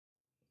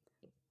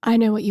I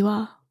know what you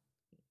are.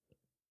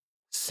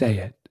 Say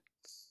it.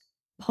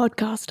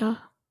 Podcaster.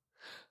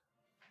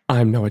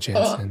 I'm Noah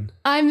Jansen.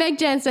 I'm Meg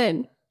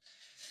Jansen.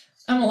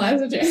 I'm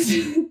Eliza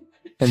Jansen.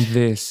 And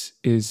this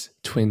is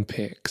Twin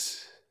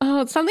Peaks.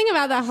 Oh, something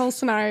about that whole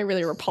scenario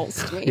really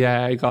repulsed me.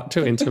 Yeah, it got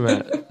too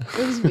intimate. It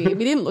was weird.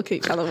 We didn't look at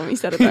each other when we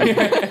said it though.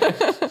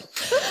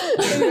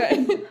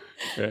 Anyway.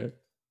 Yeah.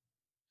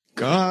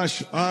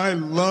 Gosh, I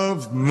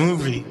love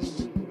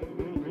movies.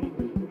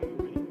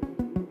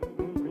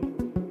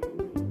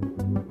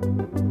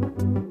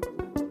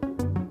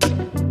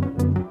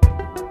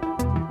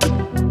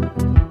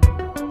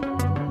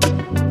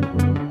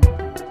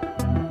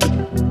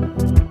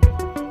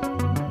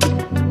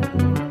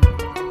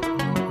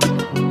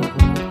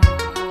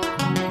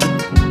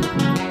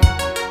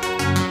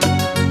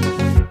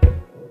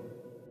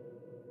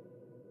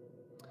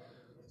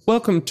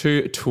 Welcome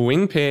to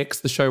Twin Peaks,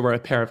 the show where a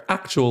pair of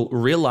actual,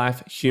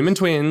 real-life human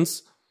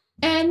twins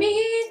And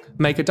me.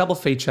 make a double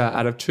feature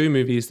out of two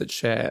movies that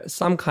share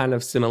some kind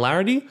of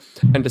similarity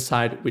and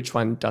decide which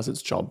one does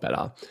its job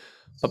better.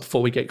 But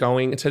before we get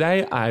going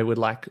today, I would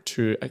like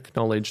to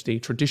acknowledge the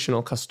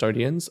traditional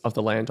custodians of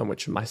the land on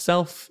which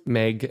myself,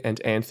 Meg,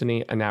 and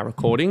Anthony are now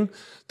recording,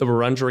 the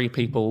Wurundjeri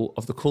people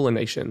of the Kulin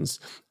Nations,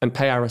 and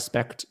pay our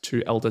respect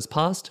to elders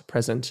past,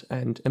 present,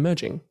 and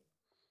emerging.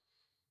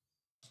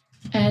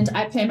 And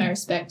I pay my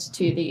respect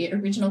to the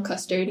original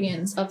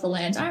custodians of the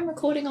land I'm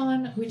recording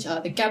on, which are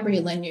the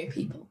Gabrieleno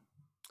people.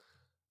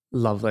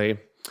 Lovely.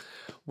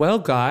 Well,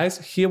 guys,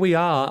 here we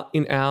are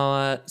in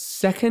our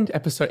second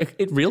episode.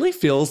 It really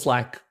feels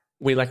like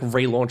we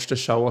relaunched a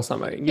show or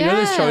something. You know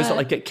those shows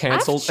that get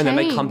cancelled and then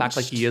they come back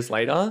years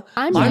later?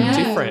 I'm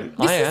different.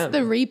 This is the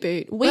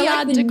reboot. We We're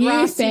are like the new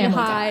Degrassi Family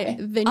High, Guy.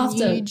 the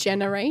After- new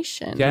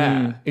generation.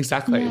 Yeah,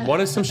 exactly. Yeah. What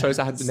are some shows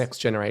that had the next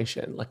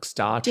generation? Like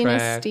Star Trek,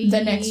 Dynasty.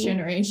 The next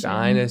generation.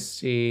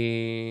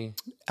 Dynasty.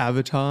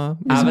 Avatar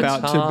is Avatar.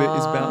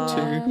 about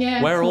to.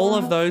 Yeah. Where are all cool.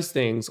 of those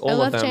things? All I of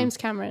love them. James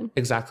Cameron.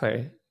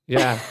 Exactly.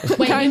 Yeah.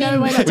 Wait, I you know,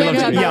 mean- wait, I don't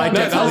know. Yeah, I No,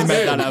 that definitely was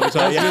meant good. that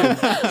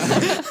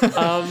Avatar.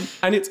 Yeah.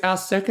 And it's our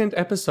second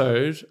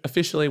episode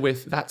officially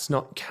with That's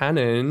Not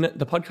Canon,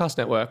 the podcast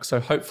network. So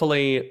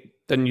hopefully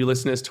the new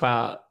listeners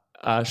to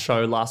our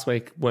show last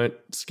week weren't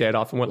scared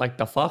off and weren't like,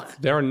 the fuck?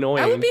 They're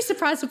annoying. I would be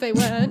surprised if they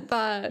weren't,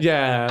 but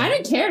Yeah. I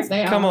don't care if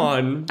they are. Come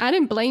on. I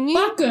didn't blame you.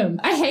 Fuck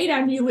them. I hate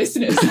our new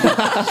listeners.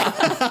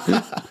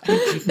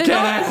 They're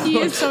not out.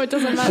 here, so it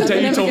doesn't matter. Dare They're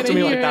you never talk to gonna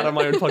me like hear that it. on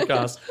my own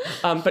podcast.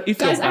 But if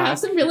Guys, you're I back, have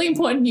some really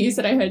important news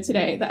that I heard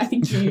today that I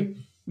think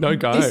no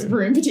go. this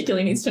room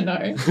particularly needs to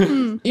know.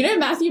 You know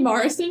Matthew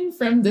Morrison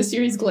from the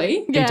series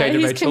Glee? He Yeah, dated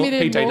he's Rachel.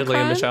 committed He dated war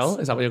Leah crimes. Michelle.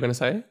 Is that what you're going to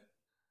say?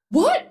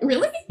 What?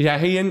 Really? Yeah,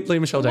 he and Leah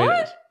Michelle dated.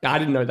 What? I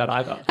didn't know that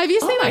either. Have you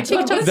seen my that God,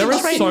 TikTok? what There are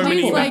It's so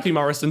many like- Matthew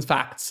Morrison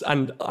facts,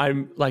 and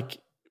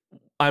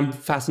I'm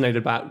fascinated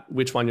about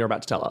which one you're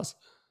about to tell us.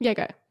 Yeah,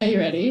 go. Are you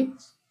ready?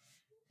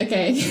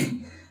 Okay.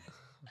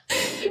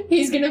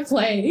 He's going to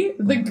play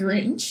the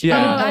Grinch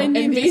Yeah. I on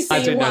knew this. I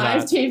NBC did know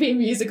Live that. TV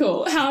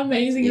musical. How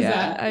amazing is Yeah,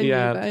 that? I knew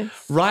Yeah. this.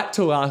 Write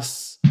to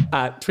us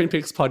at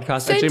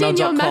twinpeakspodcast Send in your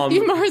 @gmail.com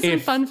Matthew Morrison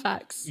if fun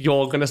facts.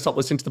 you're going to stop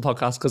listening to the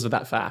podcast because of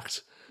that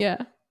fact. Yeah.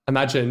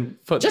 Imagine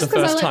for Just the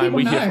 'cause I first let time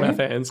we people hear from know. our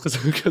fans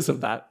because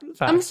of that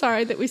fact. I'm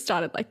sorry that we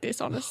started like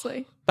this,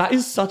 honestly. That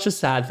is such a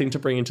sad thing to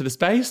bring into the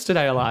space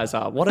today,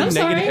 Eliza. What a I'm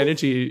negative sorry.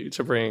 energy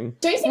to bring.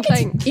 Don't you think Well,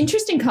 it's thanks.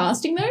 interesting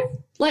casting though?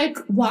 Like,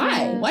 why?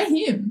 Yeah. Why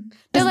him?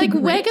 They're As the like, we're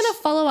Grinch? going to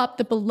follow up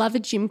the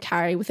beloved Jim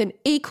Carrey with an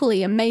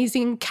equally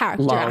amazing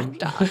character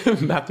Love actor.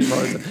 Matthew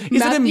Morrison. Is it a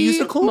Matthew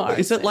musical? Morrison.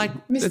 Is it like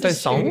Mr. are there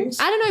songs?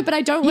 I don't know, but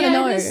I don't want to Yeah,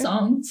 know. there's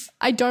songs.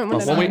 I don't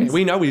want to Well, know.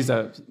 we know he's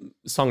a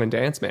song and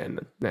dance man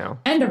now.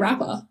 And a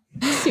rapper.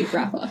 Sick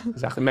rapper.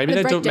 Exactly. Maybe And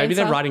a maybe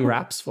they're breakdancer. writing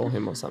raps for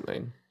him or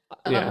something.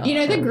 Yeah. You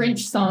know the Grinch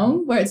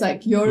song where it's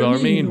like, you're a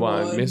mean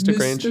one, Mr.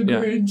 Grinch, yeah.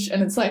 Grinch.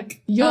 And it's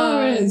like,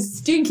 you're as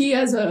stinky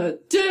as a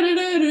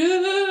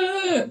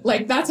da-da-da-da.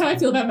 Like, that's how I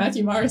feel about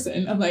Matthew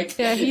Morrison. I'm like,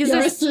 Yeah, he's you're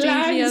as a stinky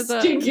slime, as a-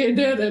 stinky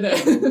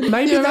da-da-da.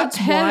 Maybe You're a that's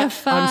why.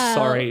 pedophile. I'm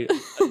sorry.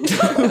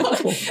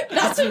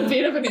 That's a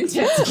bit of an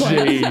intense quote.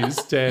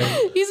 Jeez,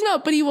 damn. He's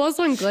not, but he was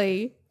on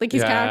Glee. Like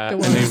his character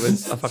was. and he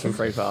was a fucking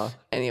creeper.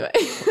 Anyway,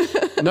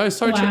 No,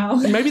 so Wow.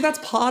 true. Maybe that's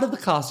part of the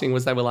casting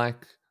was they were like,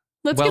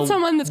 let's Well, get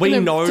someone that's we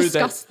going know to that-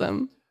 discuss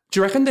them. do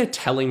you reckon they're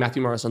telling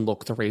Matthew Morrison,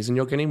 look, the reason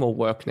you're getting more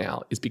work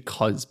now is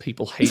because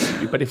people hate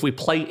you. But if we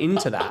play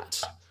into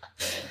that,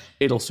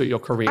 it'll suit your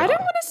career. I don't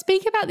want to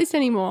speak about this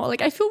anymore.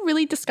 Like, I feel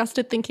really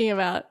disgusted thinking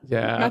about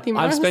Matthew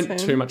I've Morrison. spent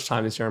too much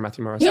time this year on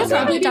Matthew Morrison. He'll Yeah,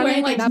 probably be done wearing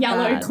anything like that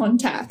yellow bad.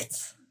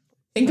 contacts.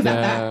 Think about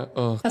Yeah. that.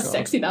 Oh, How God.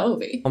 sexy that will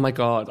be. Oh my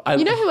God.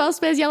 You know who else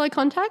wears yellow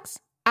contacts?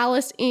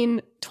 Alice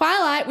in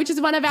Twilight, which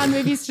is one of our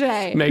movies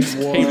today. Makes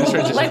even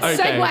transition. Let's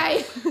Okay.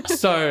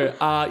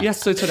 segue.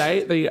 So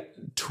today the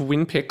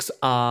twin picks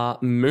are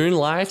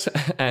Moonlight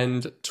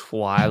and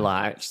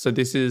Twilight. So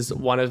this is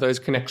one of those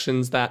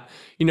connections that,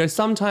 you know,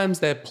 sometimes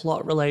they're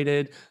plot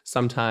related,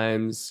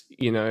 sometimes,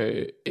 you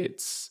know,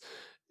 it's,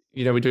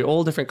 you know, we do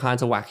all different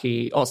kinds of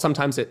wacky, or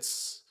sometimes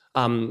it's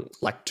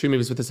like two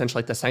movies with essentially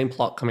like the same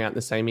plot coming out in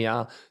the same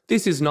year.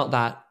 This is not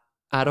that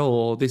at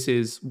all. This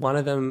is one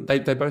of them. They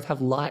both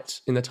have light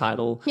in the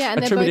title, Yeah,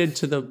 and attributed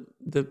to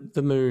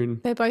the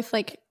moon. They're both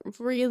like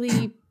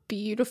really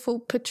beautiful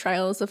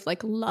portrayals of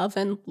like love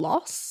and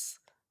loss.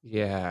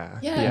 Yeah.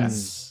 Yeah.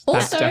 Yes. Also-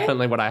 That's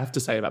definitely what I have to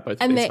say about both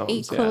of And these they're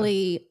films.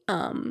 equally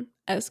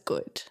as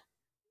good.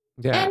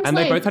 Yeah. And, And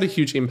they like- both had a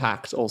huge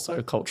impact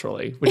also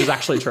culturally, which is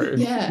actually true.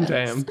 Yeah.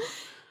 Damn.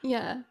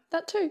 Yeah,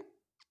 that too.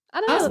 I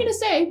don't I was know. going to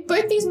say,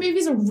 both these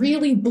movies are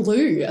really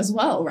blue as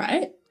well,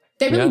 right?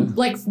 They're really, Yeah.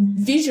 like,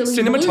 visually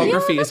blue.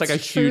 Cinematography Yeah, is like a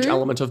that's huge true.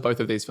 element of both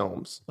of these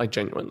films, like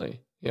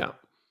genuinely. Yeah.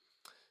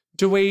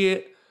 Do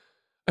we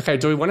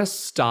want to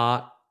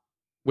start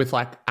with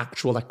like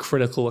actual like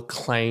critical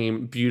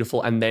acclaim,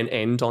 beautiful, and then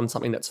end on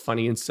something that's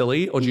funny and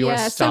silly? Or do you want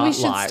to start so we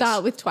should light?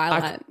 start with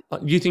Twilight,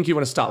 You think you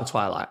want to start with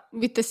Twilight?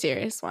 with the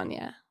serious one,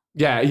 yeah.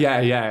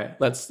 Yeah.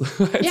 Let's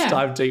Yeah.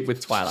 dive deep with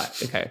Twilight.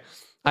 Okay.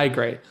 I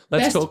agree.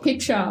 Let's Best talk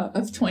picture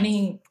of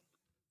 20...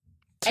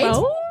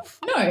 12?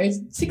 No,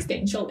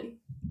 16, surely.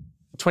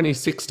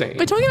 2016.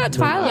 We're talking about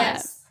Twilight.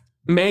 Yes.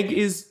 Meg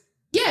is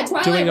Yeah,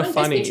 Twilight Doing a won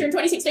funny- Best Picture in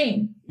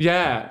 2016.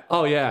 yeah.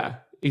 Oh yeah.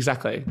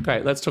 Exactly.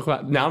 Great. Let's talk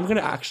about now I'm gonna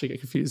actually get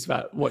confused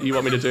about what you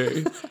want me to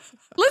do.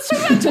 Let's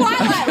talk about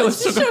Twilight.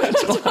 Let's talk about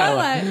Twilight.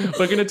 Twilight.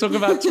 We're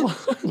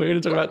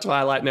gonna talk about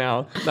Twilight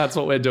now. That's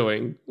what we're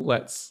doing.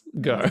 Let's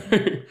go.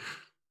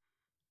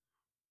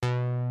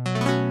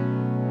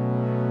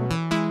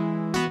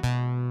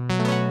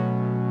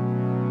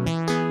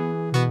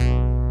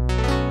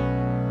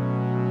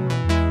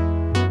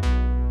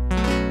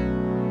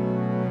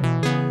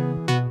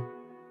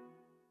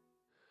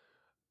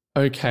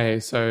 Okay,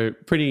 so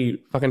pretty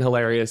fucking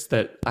hilarious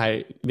that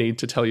I need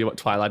to tell you what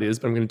Twilight is,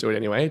 but I'm going to do it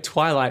anyway.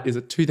 Twilight is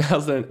a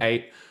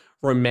 2008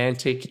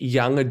 romantic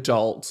young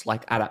adult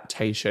like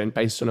adaptation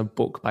based on a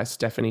book by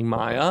Stephanie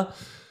Meyer.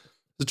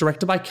 It's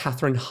directed by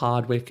Catherine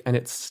Hardwicke and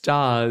it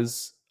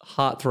stars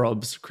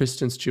heartthrobs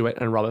Kristen Stewart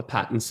and Robert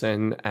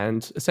Pattinson,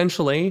 and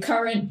essentially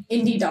Current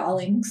indie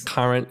darlings.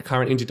 current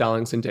indie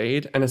darlings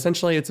indeed. And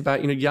essentially it's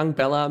about, young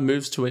Bella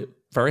moves to a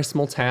very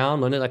small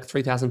town, only like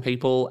 3,000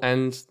 people,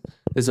 and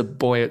there's a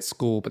boy at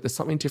school, but there's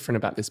something different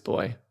about this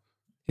boy.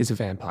 He's a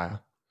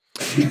vampire.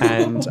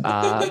 And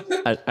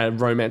a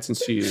romance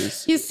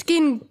ensues. His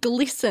skin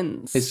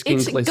glistens. His skin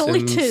it glistens.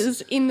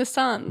 glitters in the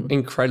sun.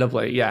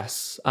 Incredibly,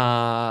 yes.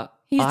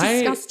 He's I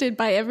disgusted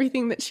by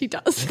everything that she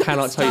does.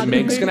 cannot tell you. Start of the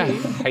Meg's gonna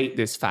movie. hate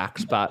this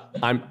fact, but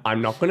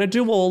I'm not gonna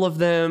do all of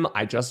them.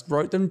 I just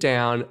wrote them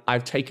down.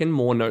 I've taken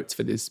more notes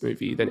for this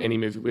movie than any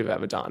movie we've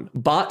ever done.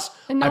 But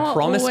And Noah I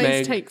promise always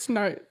Meg. takes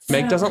notes.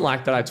 Meg doesn't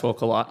like that I talk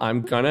a lot.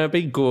 I'm gonna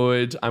be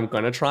good. I'm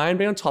gonna try and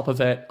be on top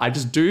of it. I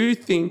just do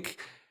think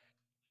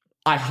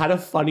I had a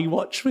funny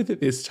watch with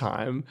it this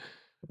time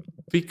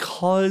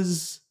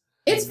because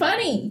It's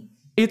funny.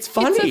 it's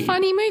funny. It's a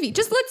funny movie.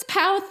 Just let's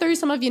power through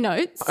some of your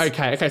notes.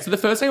 Okay. So the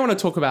first thing I want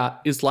to talk about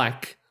is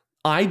like,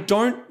 I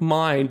don't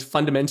mind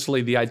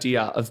fundamentally the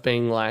idea of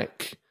being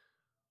like,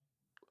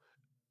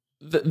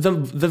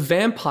 the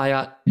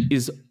vampire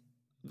is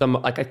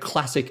like a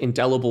classic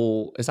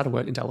indelible, is that a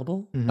word,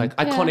 indelible? Like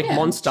iconic Yeah,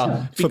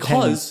 monster sure.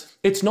 because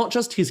it's not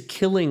just his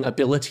killing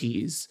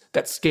abilities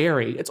that's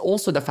scary. It's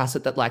also the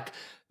facet that like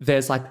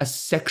there's like a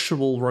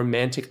sexual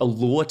romantic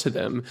allure to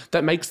them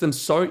that makes them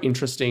so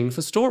interesting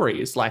for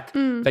stories. Like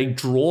they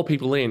draw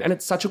people in. And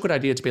it's such a good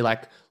idea to be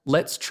like,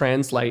 let's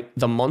translate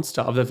the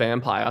monster of the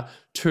vampire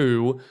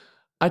to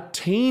a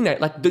teenage,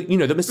 like the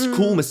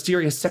cool,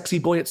 mysterious, sexy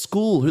boy at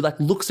school who like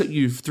looks at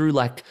you through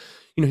like,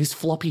 his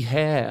floppy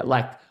hair.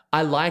 Like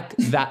I like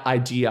that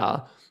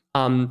idea.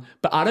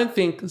 But I don't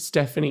think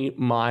Stephanie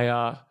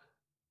Meyer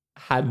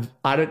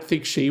I don't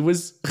think she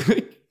was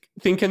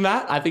thinking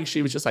that. I think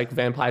she was just like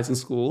vampires in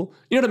school.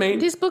 You know what I mean?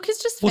 This book is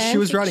just Well, fan she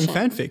was writing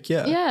fiction. fanfic,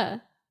 yeah. Yeah.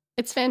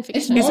 It's fan It's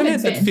fiction. more Isn't than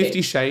it that fanfic.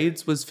 50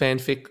 Shades was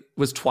fanfic,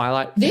 was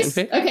Twilight This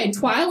fanfic? okay,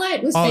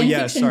 Twilight was Oh, fan yeah,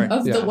 fiction sorry.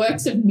 of Yeah. the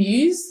works of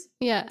Muse,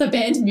 Yeah. the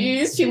band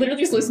Muse. She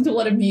literally just listened to a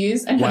lot of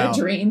Muse and had Wow. a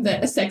dream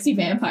that a sexy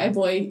vampire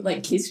boy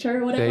like kissed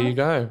her or whatever. There you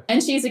go.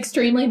 And she's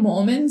extremely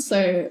Mormon,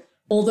 so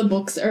all the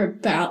books are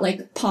about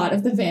like part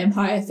of the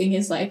vampire thing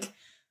is like,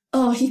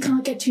 oh, he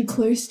can't get too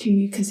close to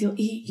you because he'll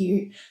eat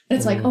you. And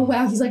it's like, oh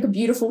wow, he's like a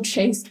beautiful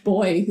chaste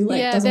boy who like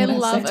yeah, doesn't their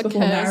want to have love sex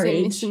before occurs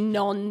in this marriage.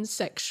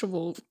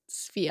 non-sexual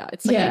sphere.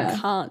 It's like Yeah. it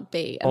can't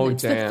be. And Oh,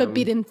 it's damn. the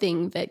forbidden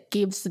thing that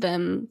gives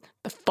them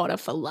the fodder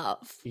for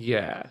love.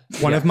 Yeah.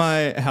 One of Yes.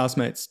 my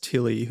housemates,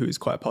 Tilly, who's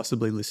quite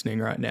possibly listening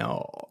right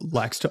now,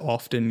 likes to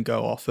often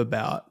go off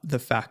about the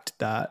fact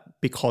that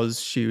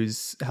because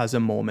has a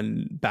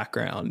Mormon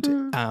background,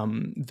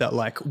 that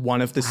like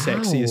one of the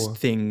sexiest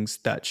things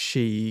that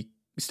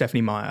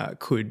Stephanie Meyer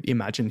could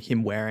imagine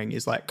him wearing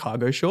is like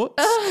cargo shorts.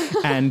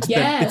 And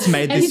that it's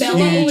made And this Bella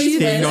huge always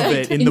thing wears, of like,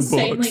 it in the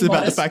insanely books about the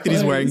modest fact that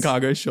he's wearing clothes.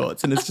 cargo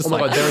shorts. And it's just Oh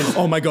my like, God, there is-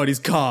 oh my God, his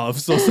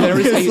calves or There something.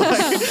 is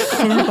It's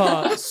a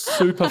like-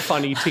 super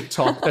funny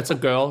TikTok. That's a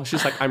girl.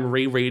 She's like, I'm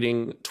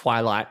rereading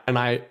Twilight, and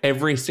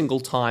every single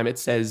time it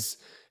says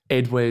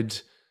Edward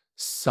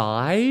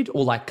sighed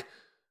or like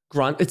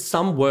grunt. It's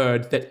some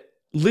word that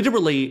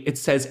literally it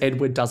says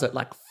Edward does it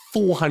like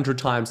 400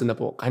 times in the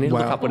book. I need to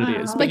look up what it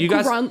is. But Like you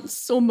guys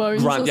grunts or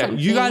moans or yeah,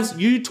 something.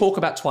 you talk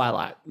about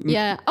Twilight.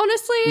 Yeah.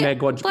 Honestly,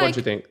 Meg, what do you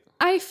think?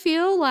 I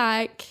feel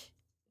like...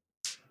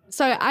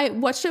 So I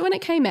watched it when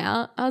it came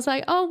out. I was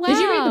like, oh, wow. Did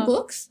you read the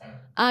books?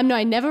 No,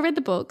 I never read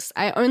the books.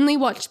 I only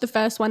watched the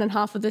first one and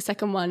half of the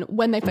second one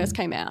when they first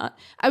came out.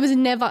 I was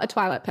never a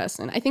Twilight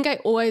person. I think I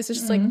always was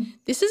just like,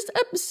 this is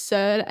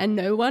absurd and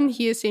no one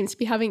here seems to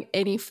be having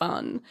any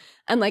fun.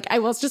 And like, I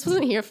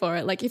wasn't here for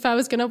it. Like if I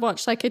was going to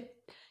watch like a,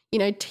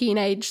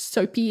 teenage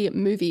soapy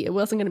movie, it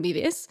wasn't going to be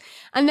this.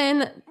 And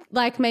then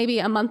like maybe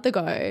a month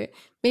ago,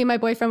 me and my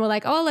boyfriend were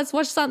like, oh, let's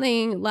watch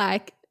something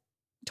like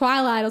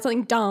Twilight or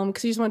something dumb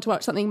because we just wanted to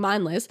watch something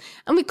mindless,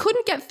 and we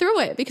couldn't get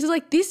through it because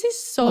like this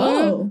is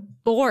so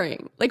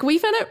boring. Like we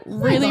found it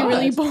really,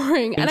 really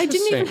boring, and I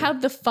didn't even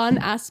have the fun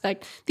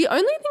aspect. The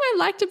only thing I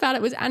liked about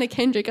it was Anna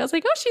Kendrick. I was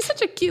like, oh, she's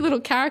such a cute little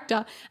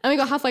character, and we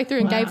got halfway through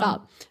and gave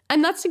up.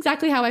 And that's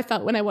exactly how I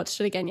felt when I watched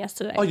it again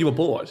yesterday. Oh, you were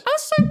bored? I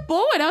was so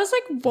bored. I was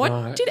like,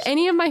 what did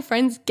any of my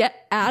friends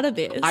get out of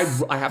this? I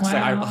have to say,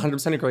 I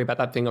 100% agree about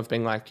that thing of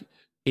being like,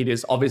 it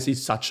is obviously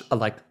such a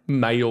like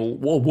male,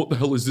 whoa, what the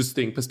hell is this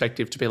thing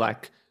perspective to be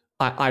like,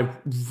 I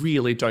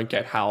really don't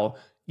get how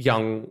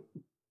young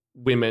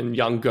women,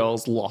 young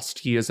girls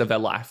lost years of their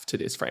life to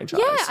this franchise.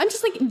 Yeah, I'm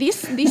just like,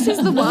 this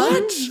is the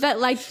one that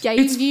like gave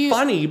it's you... It's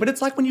funny, but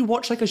it's like when you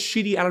watch like a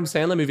shitty Adam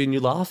Sandler movie and you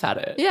laugh at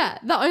it. Yeah,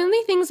 the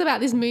only things about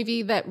this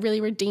movie that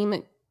really redeem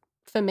it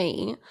for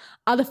me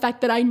are the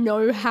fact that I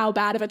know how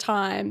bad of a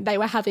time they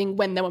were having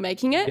when they were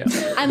making it,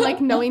 and like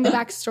knowing the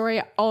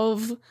backstory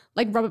of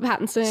like Robert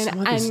Pattinson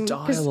and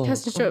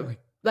Kristen Stewart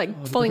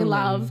falling in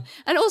love,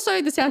 and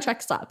also the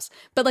soundtrack slaps.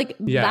 But like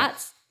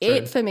that's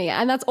it for me,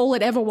 and that's all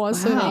it ever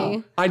was for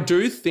me. I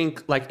do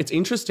think like it's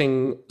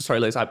interesting. Sorry,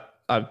 Liz, I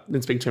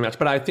didn't speak too much,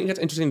 but I think it's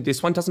interesting.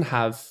 This one doesn't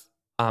have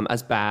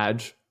as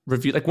bad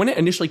review. Like when it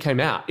initially came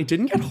out, it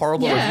didn't get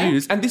horrible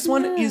reviews, and this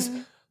one is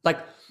like.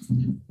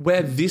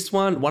 Where this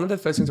one of the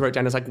first things I wrote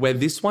down is like where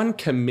this one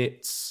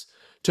commits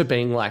to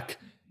being like,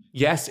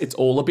 yes, it's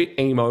all a bit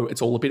emo,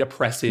 it's all a bit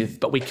oppressive,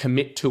 but we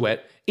commit to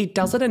it. It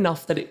does it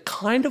enough that it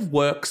kind of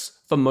works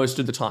for most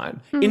of the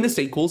time. In the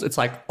sequels, it's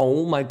like,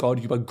 oh my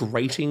God, you are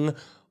grating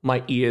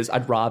my ears.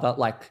 I'd rather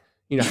like,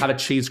 have a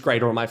cheese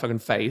grater on my fucking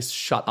face.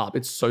 Shut up.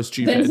 It's so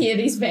stupid. Then hear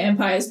these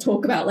vampires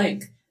talk about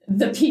like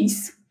the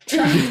peace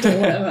tract or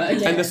whatever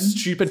again. And the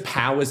stupid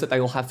powers that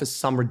they all have for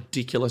some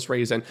ridiculous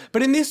reason.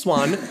 But in this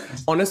one,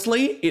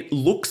 honestly, it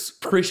looks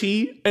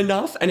pretty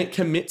enough and it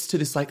commits to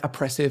this like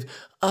oppressive,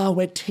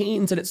 we're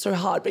teens and it's so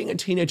hard being a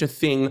teenager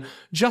thing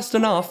just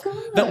enough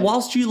that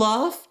whilst you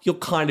laugh, you're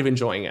kind of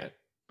enjoying it.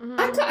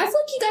 I feel like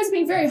you guys are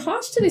being very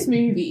harsh to this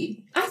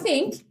movie. I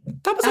think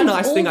that was a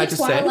nice thing I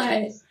just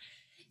said.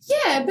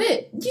 Yeah,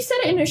 but you said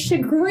it in a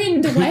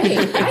chagrined way.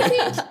 I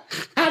think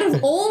out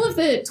of all of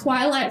the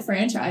Twilight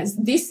franchise,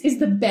 this is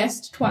the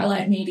best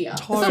Twilight media.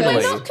 Totally. But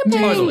we're not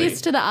comparing this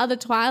to the other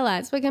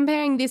Twilights. We're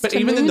comparing this to But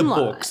even Moonlight. in the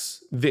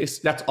books,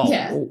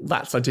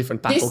 that's a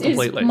different battle this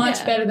completely. Is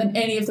much better than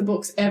any of the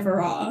books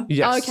ever are.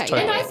 Yes, okay.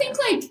 totally. And I think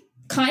like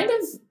kind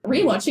of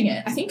rewatching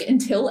it, I think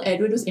until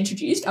Edward was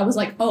introduced, I was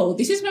like, oh,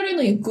 this is not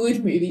only a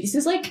good movie, this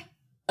is like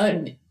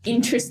an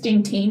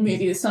interesting teen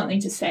movie with something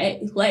to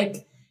say.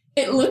 Like,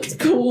 it looked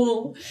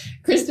cool.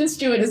 Kristen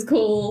Stewart is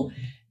cool.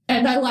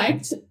 And I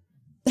liked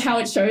how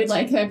it showed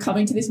like her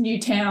coming to this new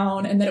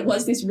town and that it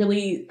was this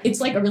really, it's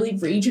like a really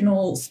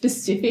regional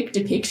specific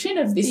depiction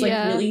of this like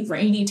really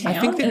rainy town. I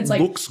think and it's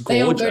like looks gorgeous.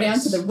 They all go down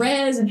to the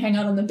res and hang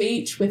out on the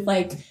beach with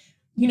like,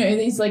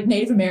 these like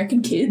Native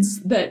American kids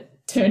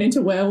that turn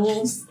into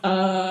werewolves. Is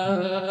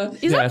that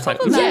it's like,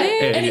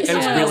 problematic? And it's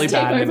really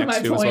bad in the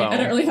next two as well. I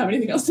don't really have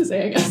anything else to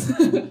say, I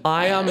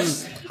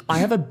guess. I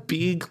have a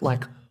big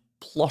like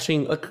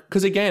plotting,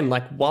 because again,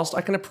 like whilst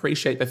I can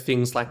appreciate the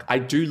things, like I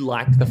do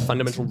like the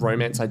fundamental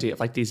romance idea of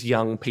like these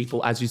young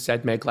people, as you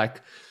said, Meg,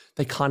 like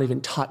they can't even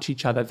touch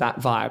each other,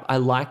 that vibe. I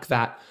like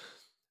that.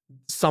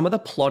 Some of the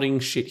plotting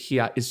shit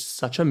here is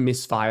such a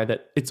misfire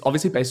that it's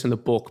obviously based on the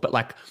book, but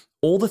like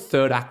all the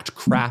third act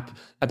crap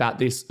about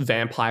this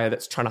vampire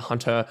that's trying to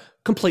hunt her,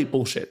 complete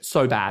bullshit,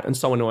 so bad and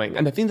so annoying.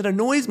 And the thing that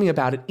annoys me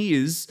about it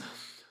is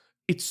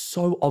it's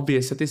so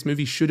obvious that this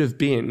movie should have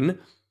been,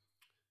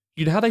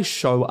 how they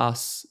show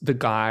us the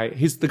guy,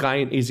 he's the guy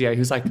in Easy A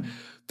who's like,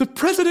 the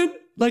president,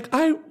 like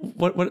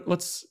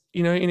what's,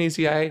 in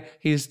Easy A,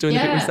 he's doing the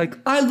thing, he's like,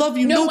 I love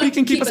you, nobody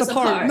can keep us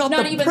apart. Not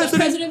the even president the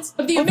presidents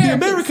of the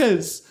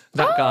Americas.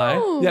 That guy.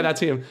 Yeah,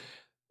 that's him.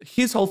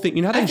 His whole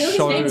thing, how they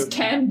show... his name is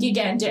Cam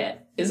Gigandet,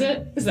 is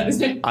it? Is that his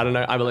name? I don't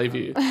know, I believe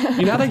you.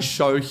 How they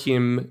show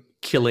him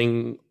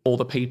killing all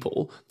the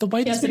people? The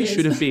way this movie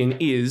should have been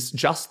is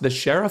just the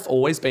sheriff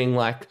always being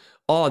like,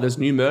 oh, there's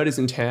new murders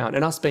in town.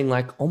 And us being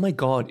like, oh my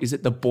God, is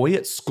it the boy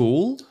at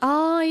school?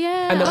 Oh,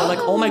 yeah. And then we're like,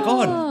 oh my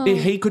God,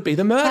 he could be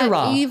the murderer.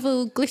 That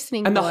evil,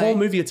 glistening And boy. the whole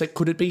movie, it's like,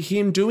 could it be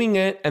him doing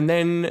it? And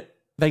then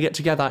they get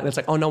together and it's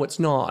like, oh no, it's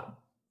not.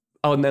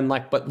 Oh, and then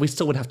like, but we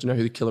still would have to know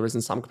who the killer is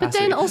in some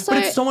capacity. But then also,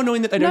 but it's so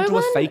annoying that they don't do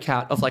a fake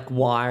out of like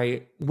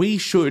why we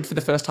should, for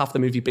the first half of the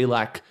movie, be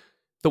like,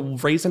 the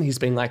reason he's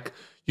being like,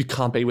 you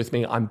can't be with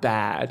me, I'm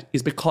bad,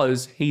 is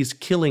because he's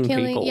killing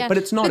people. yeah. But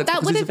it's not. But It's that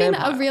because would he's have been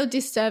vampire. a real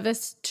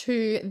disservice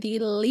to the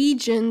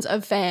legions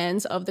of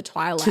fans of the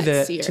Twilight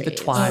series. To the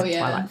Oh, yeah.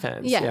 Twilight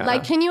fans. Yeah,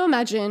 like can you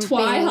imagine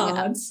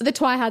Twihards. the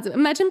Twihards?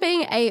 Imagine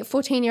being a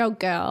 14-year-old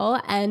girl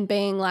and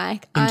being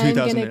like, In I'm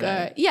gonna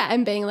 2008. go,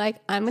 and being like,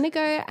 I'm gonna go,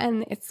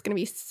 and it's gonna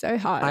be so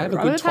hard. I have a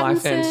Robert good Twi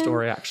fan Pattinson,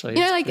 story, actually. You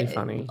know, It's like pretty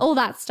funny. all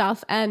that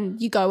stuff,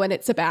 and you go and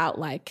it's about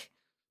like,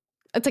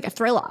 it's like a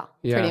thriller,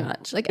 Yeah. pretty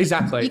much. Like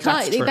Exactly, you can't.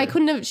 that's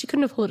true. She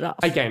couldn't have pulled it off.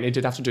 Again, it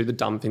did have to do the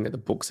dumb thing that the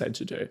book said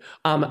to do.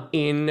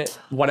 In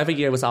whatever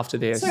year was after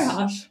this, So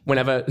harsh.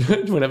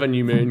 whenever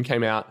New Moon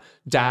came out,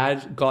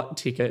 Dad got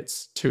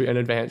tickets to an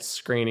advanced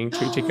screening,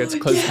 2 tickets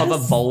because of a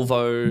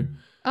Volvo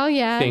Oh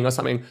yeah, thing or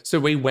something. So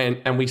we went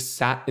and we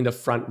sat in the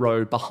front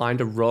row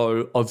behind a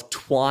row of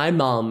Twi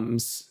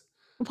mums,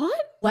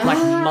 what? Wow. like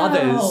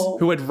mothers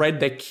who had read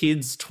their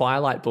kids'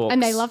 Twilight books.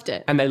 And they loved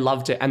it. And they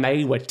loved it. And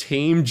they were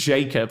Team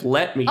Jacob,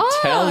 let me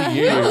tell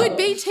you. Who would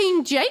be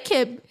Team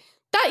Jacob?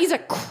 That is a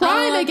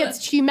crime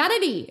against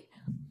humanity.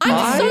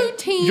 I'm so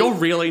team. You're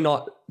really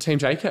not Team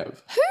Jacob.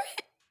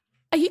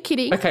 Are you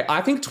kidding? Okay,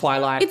 I think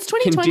Twilight It's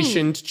 2020.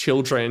 conditioned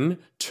children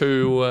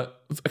to...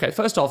 Okay,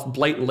 first off,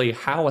 blatantly,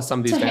 how are some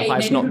of these To hate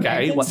vampires Native not gay?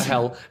 Americans. What the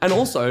hell? And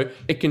also,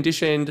 it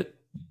conditioned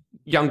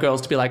young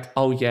girls to be like,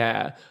 oh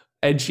yeah,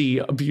 edgy,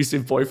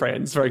 abusive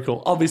boyfriends. Very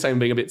cool. Obviously, I'm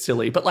being a bit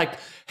silly, but like,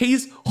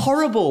 he's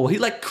horrible. He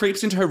like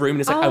creeps into her room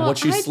and is like, I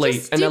watch you I sleep.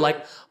 just And they're didn't-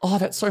 like, oh,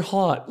 that's so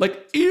hot.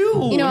 Like,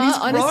 ew, You know he's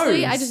what?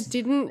 Honestly, gross. I just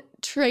didn't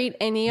treat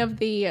any of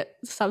the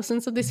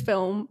substance of this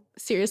film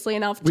seriously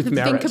enough to With think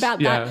merit,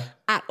 about yeah. that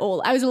at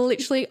all. I was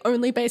literally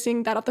only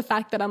basing that off the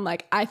fact that I'm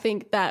like, I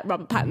think that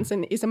Robert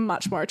Pattinson is a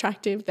much more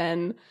attractive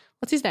than,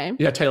 what's his name?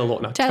 Yeah, Taylor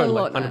Lautner. Taylor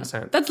totally, Lautner.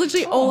 100%. That's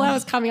literally all I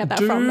was coming at that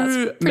from.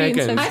 That's pretty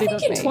Megan. insensitive I think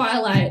of in me.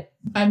 Twilight,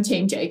 I'm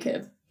Team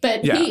Jacob.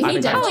 But Yeah, I he think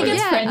I'm definitely too.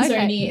 gets Yeah, friend okay.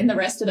 zoney in the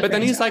rest of the But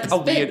then he's like a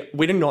franchise. But weird.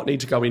 We do not need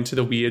to go into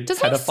the weird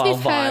Doesn't he pedophile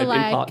sniff her, vibe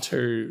like- in part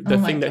 2. The Oh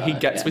my thing that he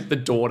God, gets yeah. with the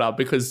daughter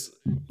because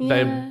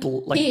they're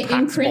like He pact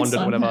imprints bonded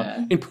or on whatever.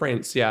 her.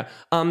 Imprints, yeah.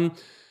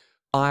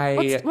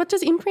 What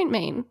does imprint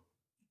mean?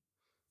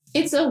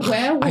 It's a I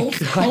werewolf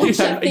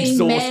culture am thing,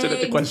 exhausted at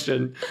the Meg.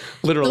 question.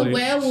 The Literally.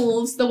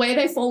 werewolves, the way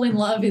they fall in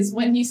love is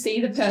when you see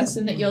the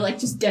person that you're like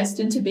just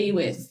destined to be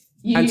with.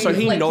 You, And so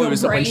he like, your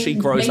knows that when brain she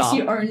grows makes up,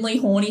 you only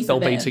horny for They'll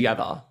them. be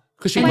together.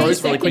 Because she And the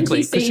grows really second quickly.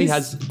 he Because she sees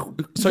has.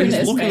 So the he's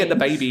nurse looking at the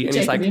maid, baby and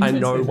he's Jacob like, I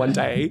imprints know with one her.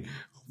 day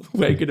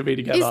we're going to be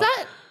together. Is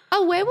that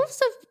are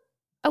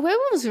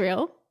werewolves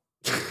real?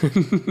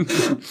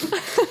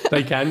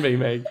 They can be,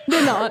 me.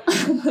 They're not.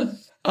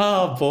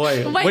 Oh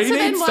boy. Wait, we so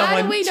then need why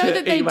someone do we know to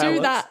that they email do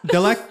us. that?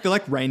 They're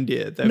like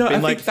reindeer. They've No, I been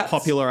think like that's-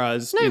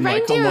 popularized No, in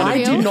like a reindeer lot are of I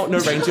real. did not know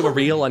reindeer were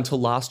real until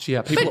last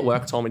year. People at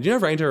work told me. Do you know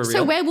reindeer are real?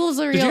 So werewolves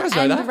are Did you real guys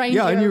know and that?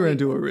 reindeer Yeah, I knew are real.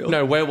 reindeer were real.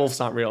 No, werewolves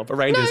aren't real, but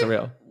reindeers are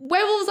real.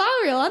 Werewolves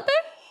are real, aren't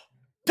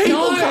they?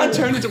 People can't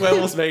turn into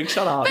werewolves, Meg.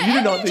 Shut up. You do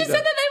Emily not think just that.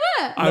 said that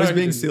they were. I was No,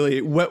 being you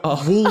silly.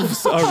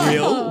 Wolves are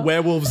real.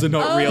 Werewolves are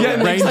not real. Yeah,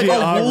 Meg's Reindeer like,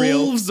 oh, are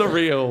real. wolves are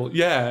real.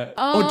 Yeah.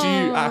 Or do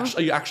you Oh.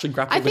 actually, are you actually I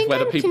grappling with think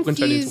whether I'm people can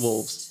turn into confused.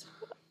 wolves?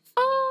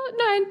 Oh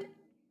no.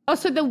 Oh,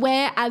 so the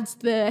were adds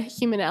the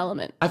human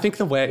element. I think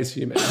the were is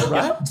human,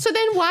 right? So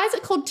then why is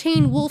it called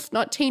Teen Wolf,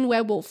 not Teen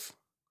Werewolf,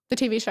 the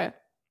TV show?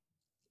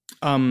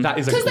 That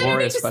is a Because they don't need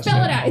glorious to question.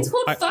 spell it out. It's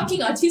called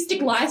fucking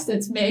artistic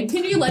license, Meg.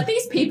 Can you let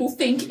these people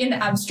think in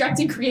abstract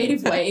and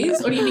creative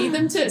ways, or do you need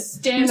them to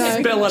stand No. there?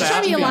 Spell it Show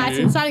out, me your you.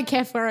 license. I don't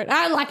care for it.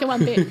 I don't like it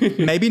one bit.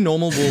 Maybe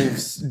normal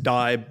wolves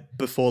die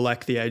before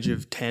like the age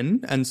of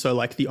 10, and so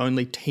like the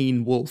only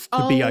teen wolf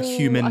could be a Oh,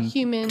 human, a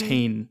human.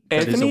 teen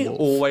that is Anthony a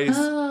wolf. always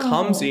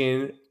comes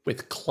in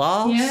with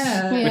class,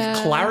 Yeah. Yeah.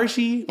 with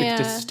clarity, with Yeah.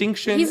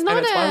 distinction, He's and not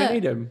that's why a- we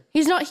need him.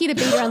 He's not here to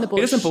beat around the bush.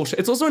 He doesn't bullshit.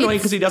 It's also annoying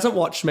because he doesn't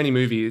watch many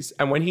movies,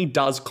 and when he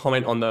does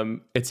comment on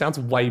them, it sounds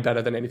way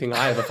better than anything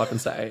I ever fucking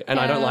say, and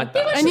I don't like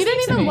that. And you don't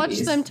Just even some watch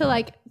movies. them to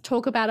like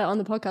talk about it on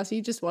the podcast.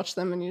 You just watch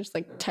them and you just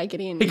like take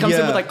it in. He comes in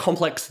Yeah. with like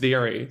complex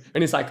theory,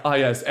 and he's like, "Oh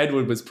yes,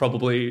 Edward was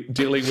probably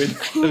dealing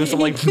with some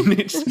like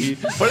niche."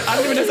 But I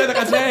don't even know say that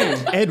guy's name.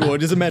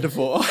 Edward is a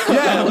metaphor.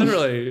 Yeah,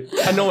 literally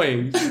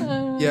annoying.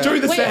 Yeah.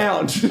 Do the Wait.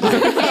 sound.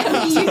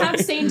 You have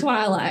seen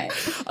Twilight.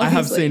 I have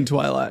obviously. seen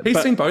Twilight. He's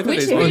but, seen both of Which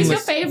these who's movies. your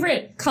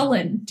favorite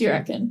Cullen, do you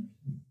reckon?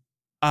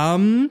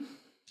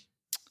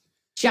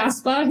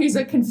 Jasper, who's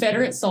a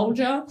Confederate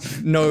soldier.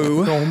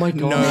 No. Oh my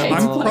No, God.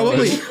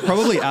 I'm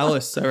probably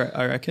Alice.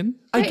 I reckon.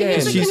 Again,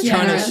 He's a She's trying to.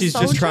 Confederate She's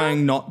just soldier?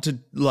 trying not to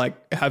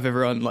like have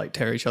everyone like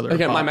tear each other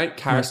Again, apart. my mate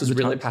Karis most of is the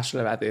really time.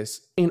 passionate about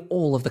this. In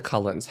all of the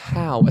Cullens,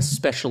 how,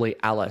 especially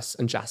Alice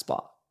and Jasper,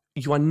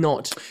 you are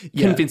not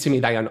convincing me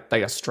they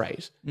are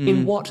straight.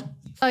 In what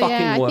Oh fucking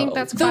yeah, I world? think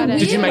that's The quite weird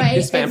Did you make way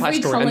this vampire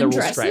every story and Cullen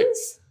they're all straight?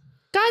 dresses,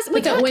 Guys, we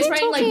but they're can't always keep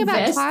wearing talking like about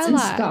vests and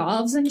Twilight.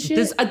 scarves and shit.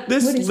 There's What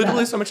is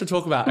literally that? so much to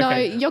talk about. No,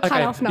 Okay. you're cut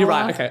okay. off, You're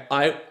right. Noah.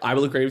 Okay, I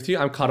will agree with you.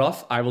 I'm cut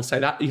off. I will say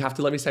that. You have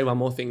to let me say one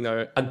more thing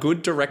though. A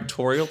good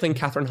directorial thing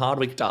Catherine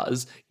Hardwicke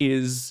does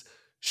is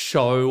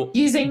show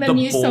Using the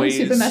new song boys-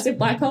 Supermassive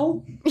Black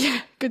Hole.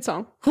 Good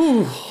song.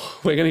 Whew,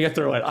 we're going to get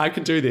through it. I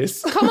can do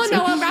this. Come on,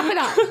 Noah, wrap it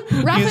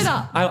up. Wrap it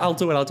up. I'll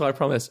do it, I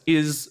promise.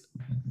 Is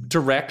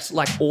direct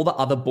like all the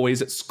other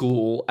boys at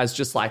school as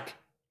just like,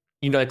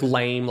 you know, like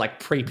lame, like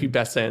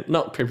prepubescent,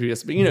 not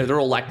prepubescent, but you know,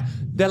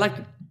 they're like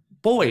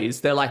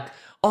boys. They're like,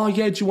 oh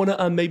yeah, do you want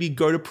to maybe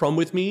go to prom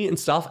with me and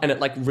stuff? And it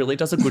like really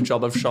does a good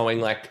job of showing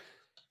like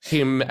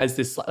him as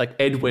this, like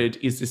Edward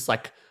is this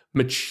like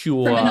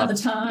mature. From another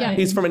time. Yeah.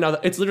 He's from another,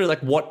 it's literally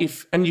like, what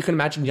if, and you can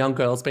imagine young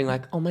girls being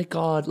like, oh my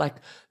God, like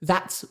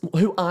that's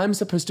who I'm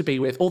supposed to be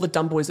with. All the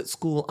dumb boys at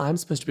school, I'm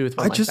supposed to be with.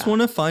 I just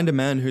want to find a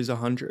man who's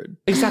 100.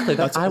 Exactly.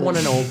 I want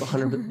an old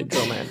 100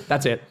 man.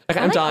 That's it. Okay,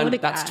 I'm like done. older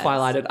That's guys.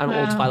 Twilighted. I'm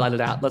all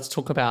Twilighted out. Let's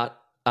talk about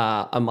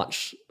a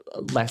much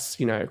less,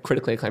 you know,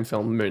 critically acclaimed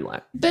film,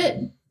 Moonlight. But,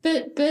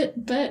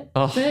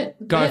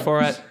 Go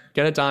for it.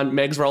 Get it done.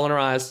 Meg's rolling her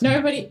eyes.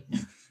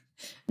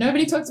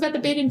 Nobody talks about the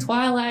bit in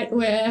Twilight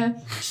where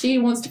she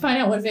wants to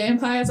find out what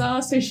vampires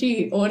are, so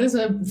she orders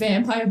a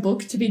vampire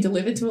book to be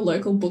delivered to a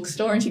local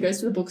bookstore, and she goes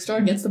to the bookstore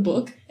and gets the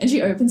book, and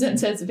she opens it and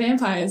says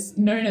vampires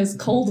known as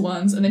cold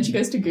ones, and then she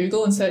goes to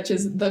Google and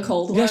searches the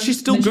cold ones. she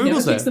still and then she Googles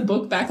never picks it. the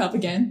book back up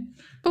again.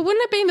 But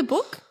wouldn't it be in the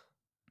book?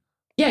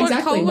 Yeah, What,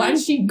 exactly. cold Why ones?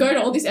 did she go to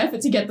all this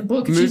effort to get the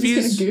book? She's just Movies-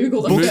 going to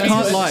Google the Books first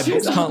can't word lie. she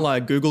Books shows can't up. lie.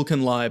 Google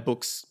can lie.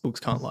 Books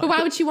can't lie. But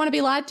why would she want to be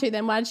lied to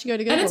then? Why did she go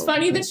to Google? And it's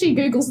funny that she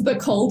Googles the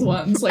cold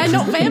ones. Like, And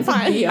not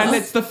vampires. Yeah. And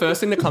it's the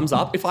first thing that comes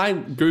up. If I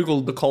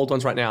Google the cold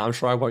ones right now, I'm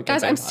sure I won't get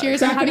Guys, I'm vampires.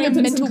 serious. I'm Crack having a open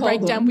some mental cold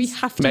breakdown. ones. We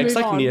have to Meg's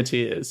move like on. near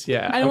tears.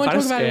 Yeah. I don't want to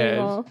kinda talk about it scared.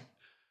 anymore.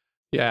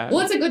 Yeah. Well,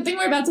 it's a good thing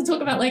we're about to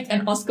talk about like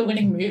an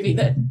Oscar-winning movie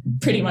that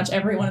pretty much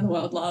everyone in the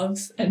world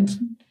loves, and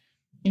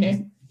you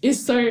know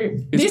is so.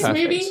 This perfect.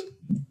 movie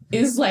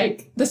is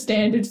like the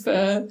standard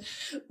for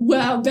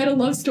wow, better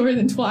love story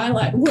than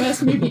Twilight,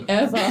 worst movie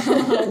ever.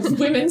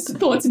 Women's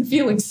thoughts and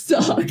feelings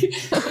suck.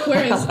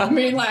 Whereas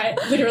Moonlight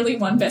literally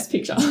won Best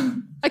Picture.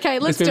 Okay,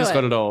 let's This do movie's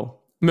got it. it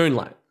all.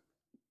 Moonlight.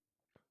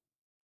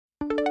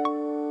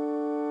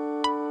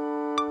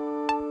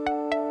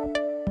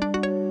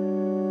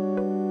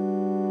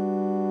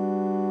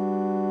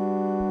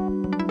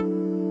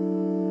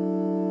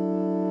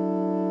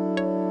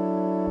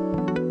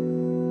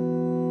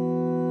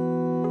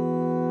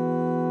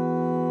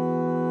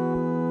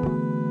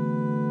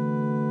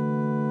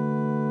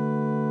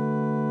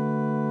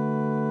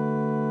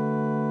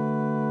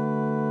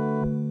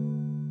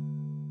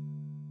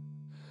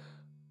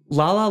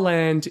 La La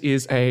Land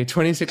is a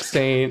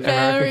 2016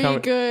 Very American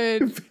comedy.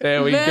 good.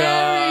 There we Very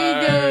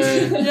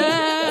go. good.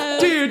 Yeah.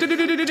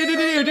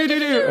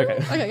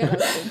 Okay. Okay,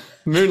 go.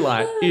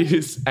 Moonlight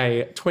is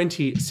a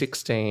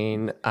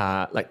 2016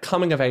 like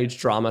coming of age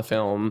drama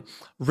film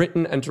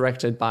written and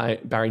directed by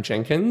Barry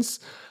Jenkins,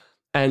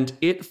 and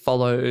it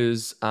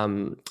follows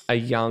a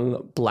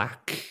young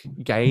black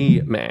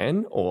gay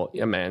man, or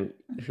a man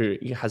who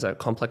has a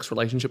complex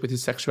relationship with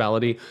his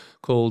sexuality,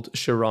 called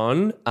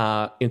Sharon,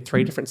 in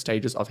three different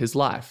stages of his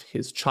life: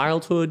 his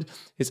childhood,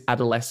 his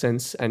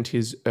adolescence, and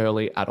his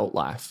early adult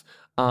life.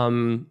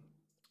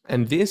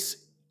 And this,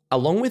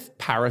 along with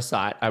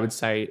Parasite, I would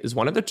say, is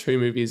one of the two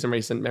movies in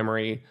recent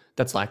memory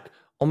that's like,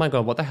 oh my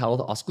God, what the hell?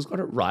 The Oscars got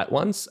it right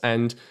once.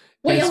 And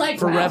Well, it's you're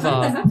like, wow,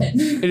 how did that happen?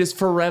 it is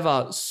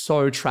forever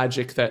so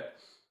tragic that,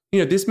 you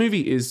know, this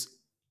movie is,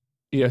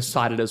 you know,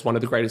 cited as one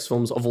of the greatest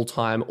films of all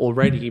time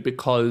already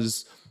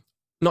because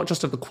not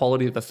just of the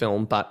quality of the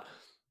film, but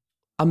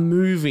a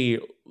movie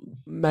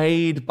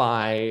made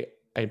by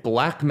a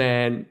black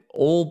man,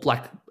 all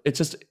black.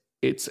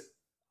 It's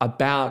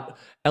about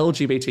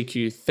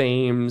LGBTQ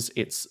themes.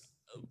 It's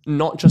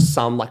not just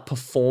some like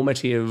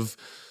performative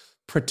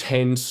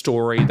pretend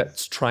story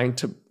that's trying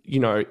to, you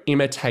know,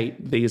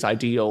 imitate these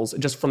ideals.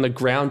 Just from the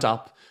ground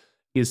up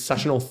is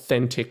such an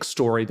authentic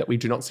story that we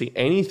do not see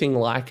anything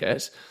like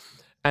it.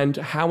 And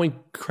how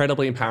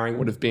incredibly empowering it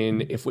would have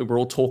been if we were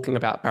all talking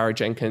about Barry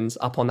Jenkins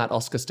up on that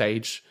Oscar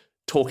stage,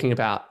 talking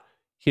about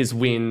his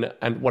win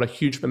and what a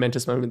huge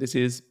momentous moment this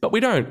is. But we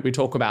don't. We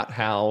talk about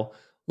how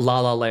La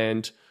La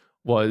Land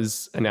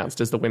was announced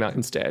as the winner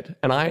instead.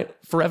 And I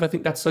forever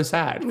think that's so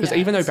sad because Yeah,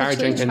 even though it's Barry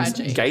actually Jenkins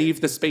tragic.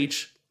 gave the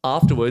speech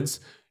afterwards,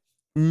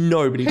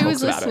 nobody Who talks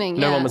was about listening? it.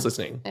 No Yeah. one was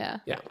listening. Yeah.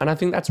 Yeah. And I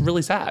think that's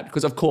really sad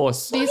because, of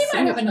course, Well, he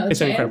might have another it's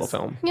an chance. incredible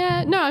film.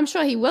 Yeah, no, I'm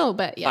sure he will,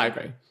 but yeah. I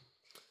agree.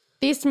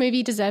 This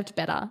movie deserved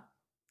better.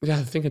 Yeah,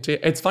 I think it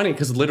did. It's funny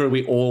because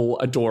literally we all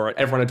adore it.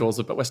 Everyone adores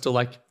it, but we're still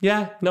like,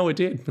 yeah, no, it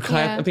did.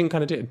 Yeah. I think it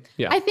kind of did.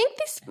 Yeah. I think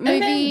this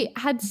movie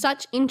had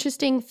such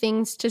interesting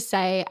things to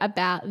say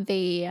about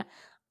the,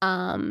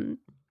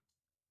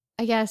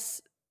 I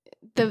guess,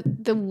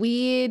 the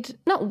weird,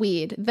 not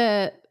weird,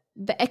 the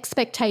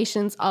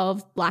expectations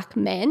of black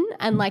men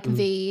and like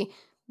the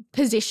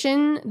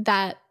position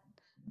that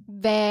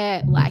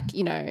their, like,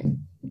 you know,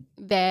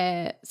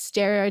 their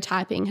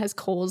stereotyping has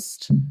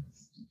caused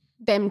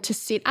them to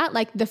sit at,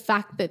 like the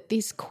fact that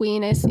this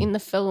queerness in the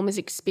film is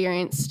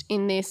experienced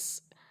in this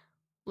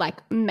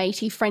like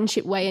matey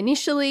friendship way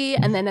initially,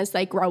 and then as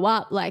they grow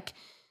up, like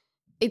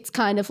it's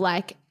kind of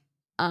like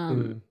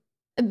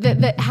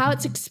how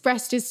it's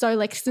expressed is so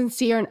like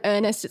sincere and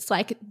earnest. It's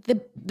like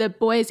the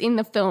boys in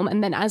the film,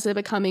 and then as they're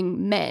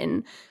becoming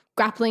men,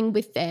 grappling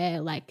with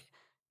their like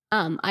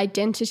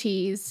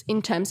identities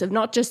in terms of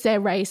not just their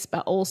race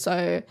but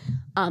also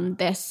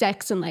their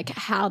sex and like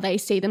how they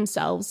see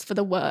themselves for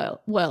the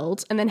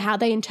world, and then how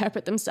they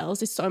interpret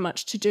themselves is so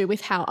much to do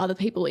with how other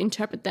people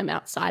interpret them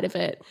outside of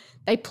it.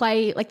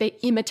 They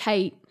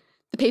imitate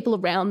the people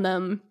around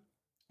them,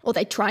 or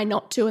they try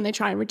not to, and they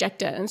try and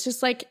reject it. And it's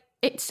just like,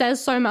 it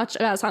says so much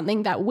about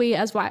something that we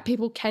as white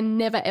people can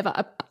never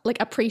ever like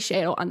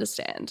appreciate or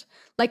understand.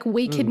 Like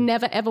we could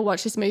never ever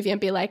watch this movie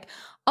and be like,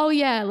 oh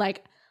yeah,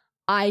 like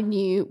I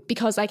knew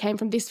because I came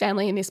from this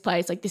family in this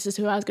place, like this is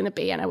who I was going to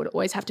be, and I would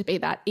always have to be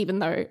that, even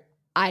though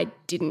I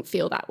didn't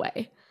feel that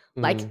way.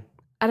 Like,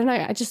 I don't know.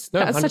 I just,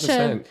 that's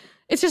 100%.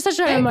 It's just such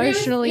an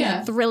emotionally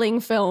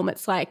thrilling film.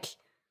 It's like,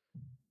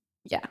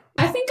 yeah.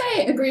 I think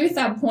I agree with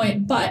that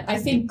point, but I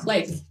think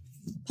like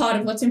part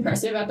of what's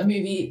impressive about the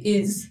movie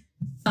is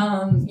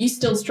you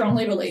still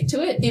strongly relate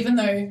to it, even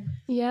though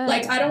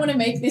like I don't want to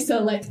make this a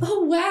like,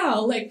 oh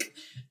wow, like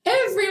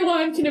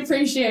everyone can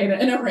appreciate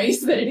it in a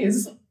race that it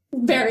is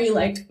very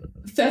like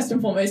first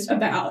and foremost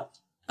about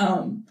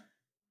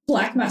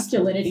Black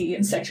masculinity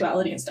and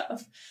sexuality and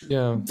stuff.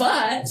 Yeah.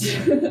 But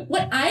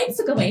what I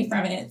took away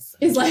from it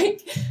is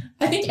like,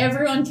 I think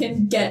everyone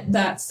can get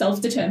that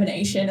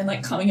self-determination and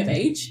like coming of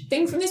age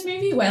thing from this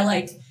movie, where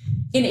like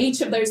in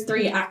each of those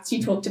 3 acts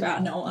you talked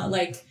about, Noah,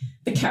 like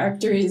the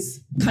character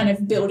is kind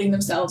of building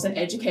themselves and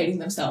educating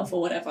themselves or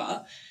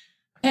whatever.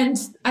 And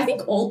I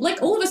think all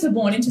of us are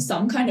born into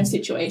some kind of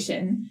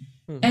situation.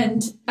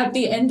 And at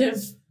the end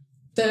of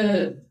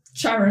the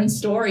Chiron's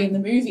story in the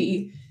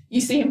movie, you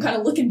see him kind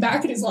of looking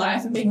back at his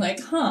life and being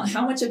like,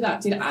 how much of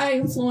that did I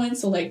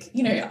influence? Or like,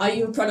 you know, are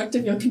you a product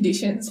of your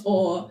conditions,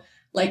 or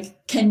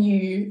like, can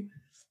you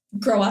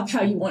grow up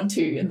how you want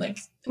to and like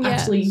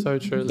actually so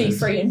true, be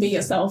free and be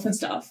yourself and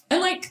stuff?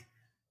 And like,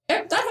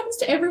 that happens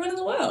to everyone in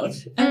the world.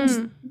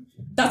 And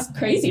that's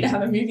crazy to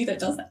have a movie that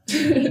does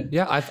that.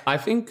 Yeah, I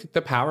think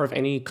the power of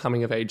any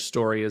coming of age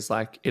story is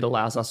like, it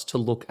allows us to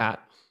look at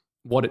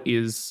what it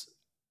is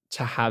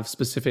to have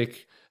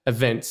specific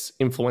events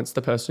influence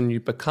the person you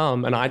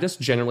become. And I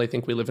just generally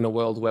think we live in a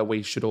world where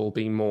we should all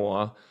be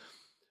more,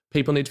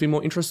 people need to be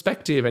more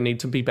introspective and need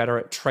to be better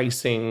at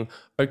tracing,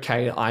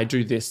 okay, I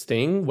do this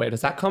thing, where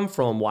does that come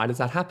from? Why does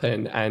that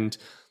happen? And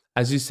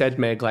as you said,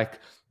 Meg, like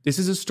this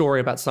is a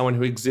story about someone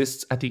who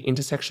exists at the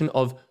intersection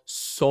of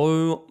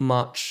so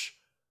much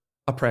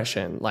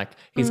oppression. Like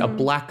he's a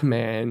Black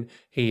man,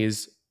 he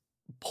is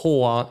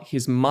poor,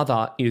 his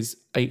mother is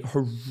a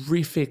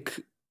horrific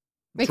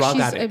drug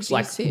addict,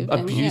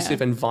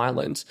 abusive and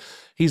violent.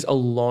 He's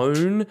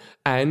alone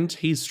and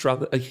he's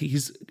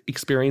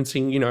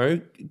experiencing, you know,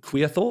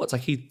 queer thoughts.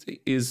 Like he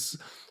is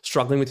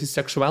struggling with his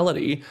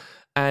sexuality.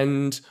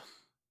 And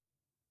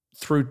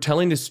through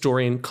telling this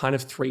story in kind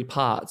of 3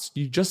 parts,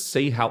 you just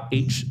see how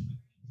each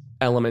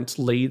element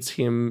leads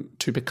him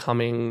to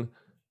becoming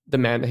the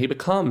man that he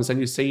becomes.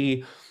 And you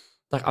see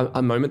like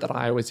a moment that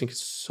I always think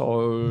is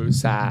so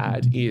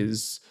sad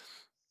is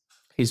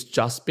he's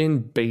just been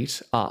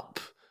beat up.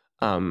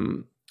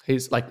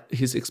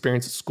 His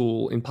experience at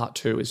school in part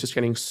 2 is just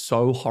getting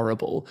so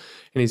horrible,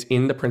 and he's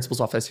in the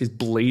principal's office, he's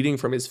bleeding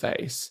from his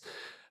face,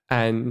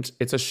 and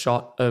it's a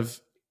shot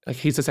of like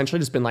he's essentially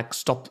just been like,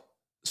 stop,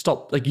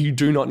 like you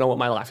do not know what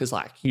my life is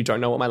like, you don't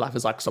know what my life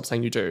is like, stop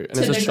saying you do. And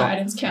to the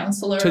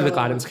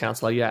guidance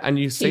counselor, yeah. And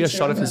you see a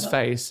shot of his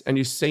face, and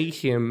you see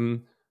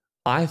him,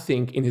 I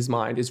think in his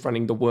mind is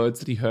running the words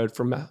that he heard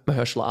from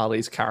Mahershala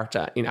Ali's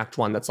character in Act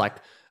 1, that's like,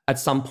 at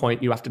some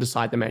point you have to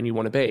decide the man you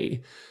want to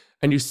be.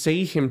 And you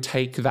see him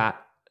take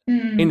that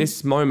in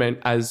this moment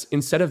as,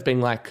 instead of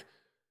being like,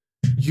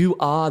 you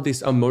are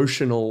this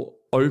emotional,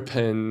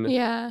 open,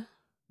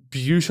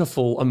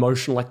 beautiful,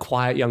 emotional, like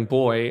quiet young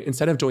boy,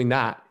 instead of doing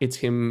that, it's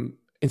him,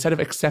 instead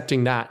of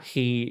accepting that,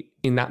 he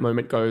in that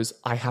moment goes,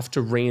 I have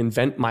to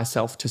reinvent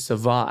myself to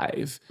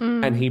survive.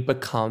 And he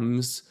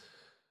becomes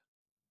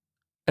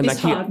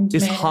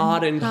this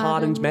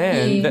hardened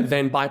man that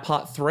then by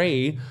part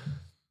 3,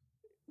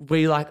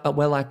 we're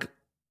like,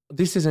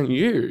 this isn't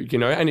you, you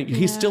know, and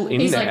he's still in there.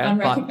 He's like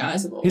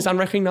unrecognizable. He's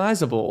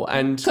unrecognizable.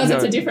 And because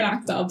it's a different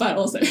actor, but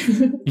also.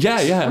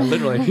 yeah,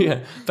 literally. Yeah.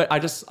 But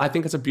I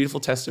think it's a beautiful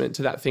testament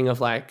to that thing of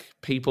like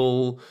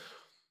people,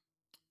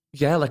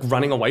 like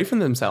running away from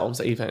themselves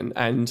even.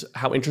 And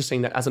how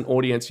interesting that as an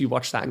audience, you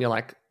watch that and you're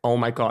like, oh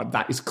my God,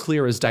 that is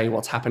clear as day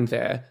what's happened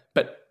there.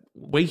 But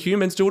we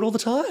humans do it all the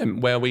time,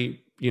 where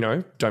we, you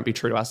know, don't be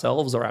true to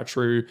ourselves or our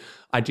true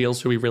ideals,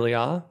 who we really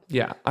are.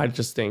 Yeah. I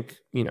just think,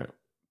 you know,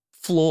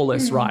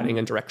 flawless writing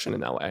and direction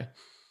in that way.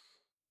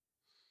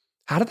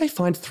 How did they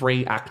find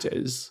 3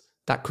 actors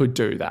that could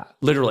do that?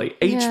 Literally,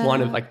 each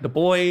one of like the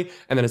boy,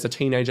 and then as a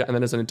teenager, and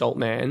then as an adult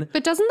man.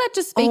 But doesn't that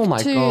just speak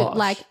to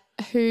like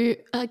who,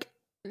 like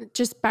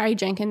just Barry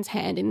Jenkins'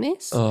 hand in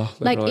this?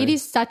 Like it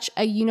is such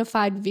a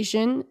unified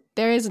vision.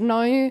 There is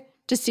no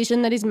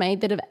decision that is made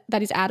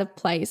that is out of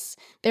place.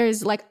 There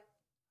is like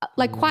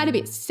like quite a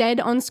bit said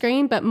on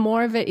screen, but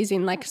more of it is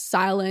in like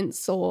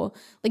silence or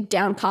like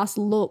downcast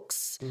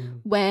looks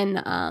when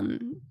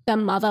the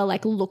mother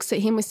like looks at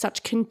him with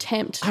such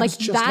contempt. Like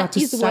that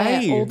is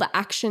where all the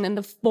action and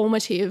the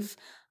formative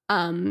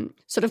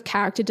sort of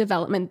character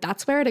development,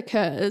 that's where it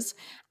occurs.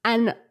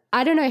 And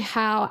I don't know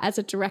how, as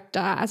a director,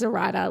 as a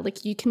writer,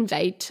 like you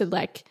convey to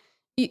like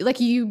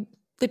you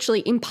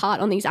literally impart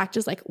on these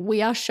actors, like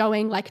we are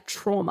showing like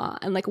trauma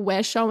and like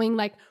we're showing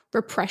like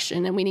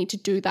repression, and we need to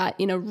do that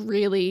in a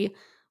really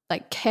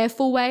like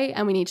careful way,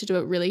 and we need to do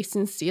it really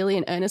sincerely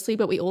and earnestly,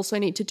 but we also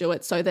need to do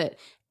it so that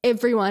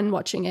everyone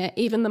watching it,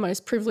 even the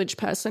most privileged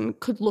person,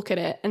 could look at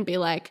it and be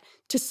like,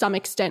 to some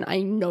extent,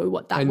 I know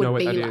what that would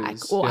be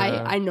like, or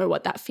I know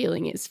what that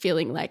feeling is,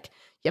 feeling like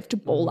you have to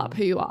ball up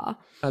who you are.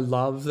 I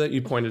love that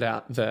you pointed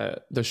out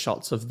the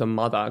shots of the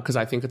mother, because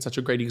I think it's such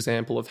a great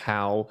example of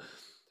how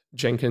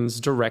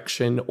Jenkins'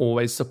 direction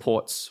always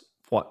supports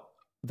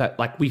that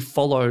like we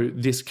follow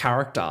this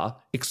character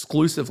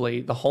exclusively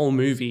the whole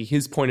movie,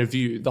 his point of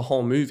view, the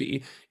whole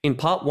movie. In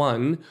part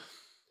one,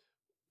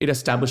 it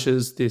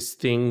establishes this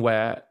thing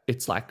where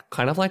it's like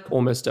kind of like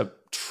almost a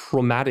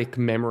traumatic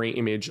memory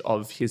image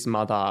of his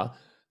mother.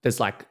 There's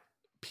like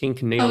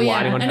pink neon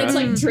lighting on her. And it's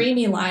like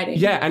dreamy lighting.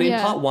 Yeah, and in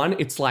part one,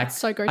 it's like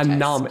so a grotesque.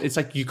 numb. It's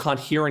like you can't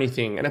hear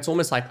anything. And it's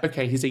almost like,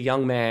 okay, he's a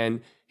young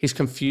man. He's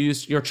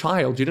confused. You're a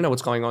child. You don't know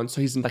what's going on.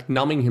 So he's like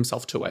numbing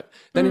himself to it.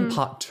 Then in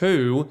part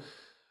two,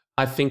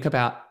 I think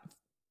about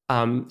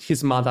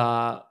his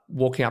mother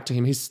walking up to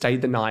him. He's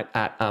stayed the night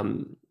at he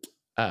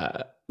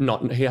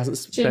hasn't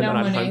spent the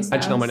night at home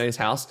at Janelle Monáe's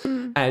house.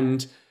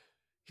 And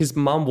his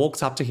mum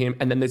walks up to him,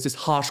 and then there's this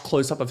harsh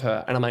close-up of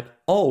her. And I'm like,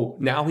 oh,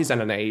 now he's at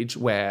an age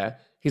where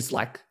he's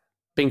like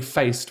being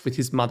faced with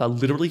his mother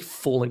literally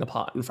falling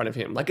apart in front of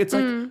him. Like it's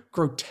like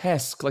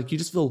grotesque. Like you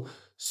just feel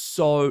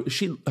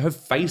her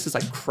face is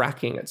like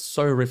cracking. It's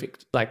so horrific,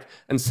 like,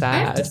 and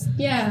sad.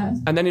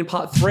 And then in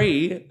part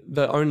three,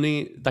 the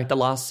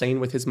last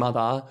scene with his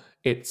mother,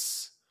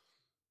 it's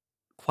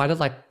quite a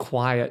like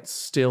quiet,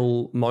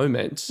 still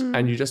moment.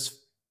 And you just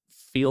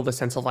feel the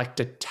sense of like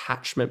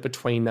detachment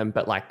between them,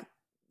 but like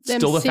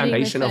still the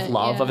foundation of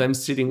love of them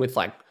sitting with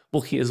like,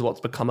 well, here's what's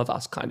become of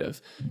us, kind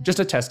of. Just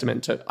a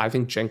testament to, I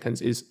think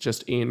Jenkins is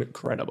just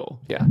incredible.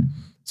 Yeah.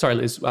 Sorry,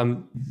 Liz. I was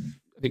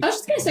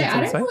just going to say,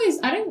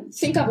 I don't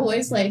think I've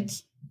always like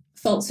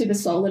felt super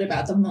solid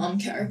about the mom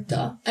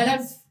character.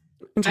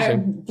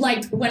 And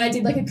like when I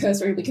did like a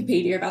cursory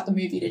Wikipedia about the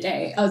movie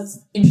today, I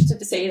was interested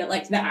to see that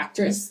like the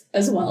actress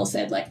as well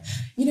said like,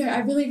 I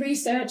really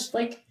researched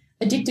like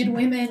addicted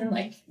women and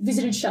like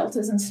visited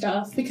shelters and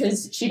stuff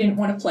because she didn't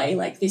want to play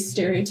like this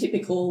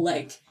stereotypical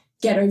like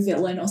ghetto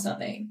villain or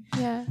something.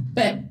 Yeah.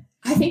 But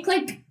I think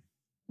like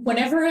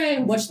whenever I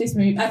watch this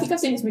movie, I think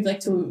I've seen this movie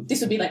like this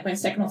would be like my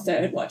second or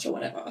third watch or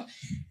whatever.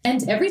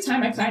 And every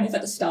time I kind of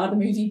at the start of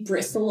the movie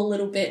bristle a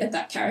little bit at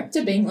that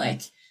character being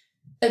like,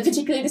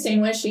 particularly the scene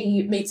where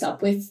she meets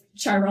up with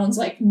Chiron's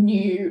like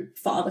new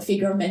father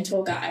figure,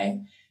 mentor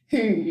guy,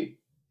 who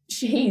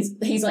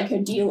he's like her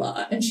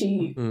dealer, and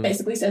she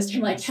basically says to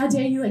him like, how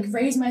dare you like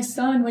raise my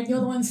son when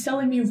you're the one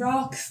selling me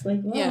rocks,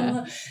 like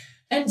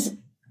and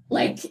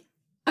like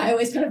I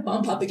always kind of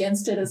bump up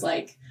against it as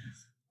like,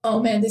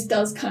 oh man, this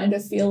does kind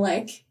of feel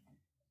like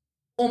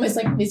almost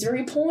like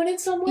misery porn in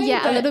some way.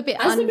 Yeah, but a little bit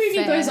as unfair. the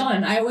movie goes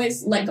on, I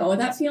always let go of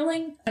that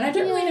feeling, and I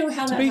don't really know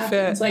how that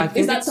happens. Fair, like,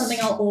 is that something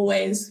I'll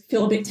always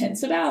feel a bit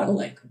tense about, or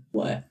like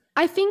what?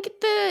 I think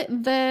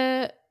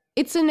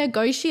it's a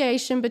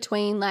negotiation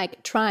between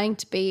like trying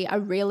to be a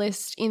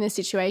realist in the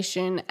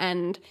situation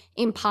and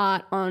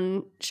impart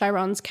on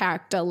Chiron's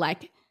character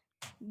like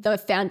the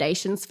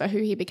foundations for who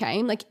he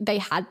became. Like they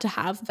had to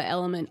have the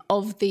element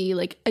of the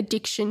like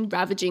addiction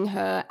ravaging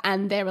her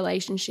and their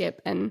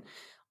relationship and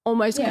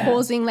almost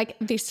causing like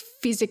this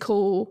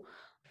physical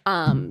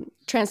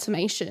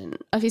transformation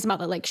of his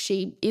mother. Like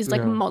she is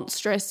like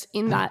monstrous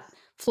in that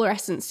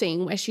fluorescent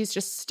scene where she's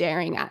just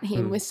staring at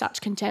him with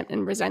such contempt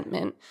and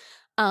resentment.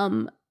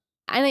 And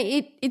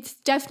it's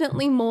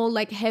definitely more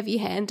like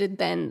heavy-handed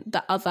than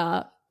the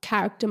other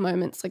character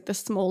moments, like the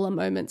smaller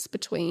moments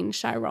between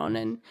Chiron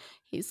and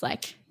his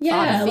like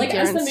father like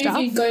figure as the and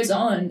movie stuff. goes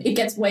on, it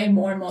gets way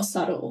more and more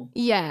subtle.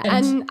 Yeah,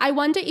 and I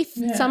wonder if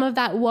some of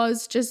that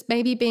was just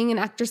maybe being an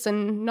actress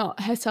and not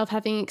herself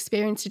having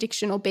experienced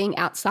addiction or being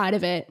outside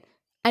of it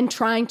and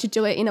trying to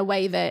do it in a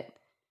way that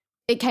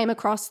it came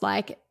across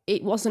like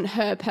it wasn't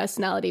her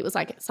personality. It was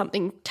like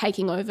something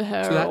taking over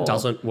her. So that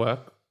doesn't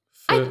work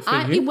for you?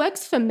 It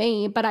works for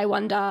me, but I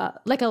wonder,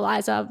 like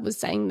Eliza was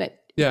saying,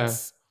 that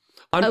it's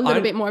a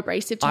little bit more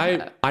abrasive to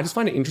her. I just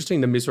find it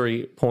interesting, the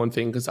misery porn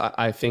thing, because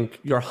I think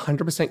you're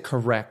 100%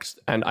 correct.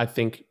 And I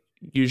think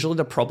usually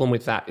the problem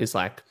with that is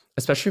like,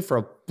 especially for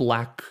a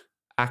black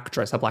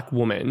actress, a black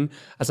woman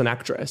as an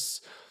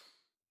actress,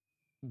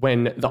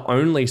 when the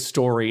only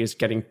story is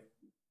getting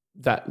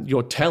that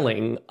you're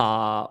telling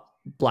are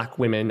black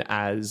women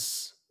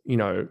as,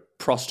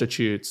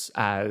 prostitutes,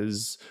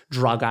 as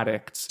drug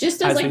addicts,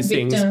 just as like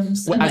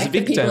victims, and as like victims,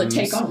 the people that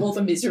take on all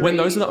the misery. When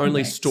those are the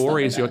only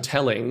stories you're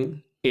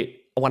telling,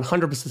 it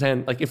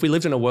 100%, like if we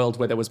lived in a world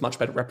where there was much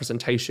better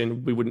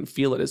representation, we wouldn't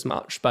feel it as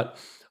much. But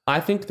I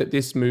think that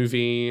this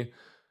movie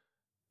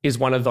is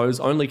one of those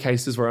only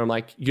cases where I'm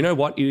like, you know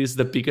what? It is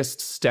the biggest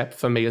step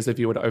for me as a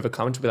viewer to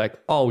overcome, to be like,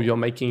 oh, you're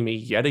making me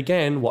yet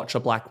again watch a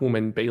Black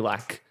woman be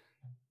like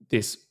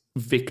this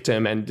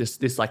victim and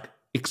this like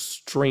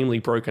extremely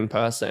broken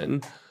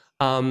person.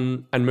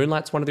 And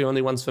Moonlight's one of the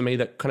only ones for me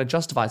that kind of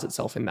justifies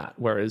itself in that.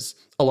 Whereas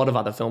a lot of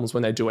other films,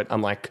 when they do it,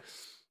 I'm like,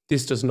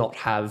 this does not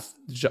have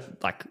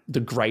like the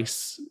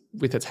grace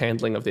with its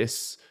handling of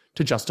this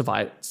to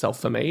justify itself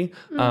for me.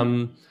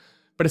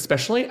 But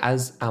especially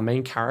as our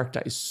main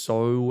character is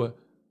so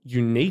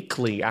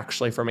uniquely,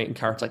 actually, for a main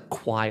character, like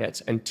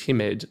quiet and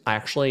timid, I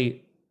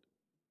actually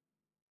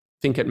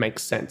think it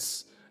makes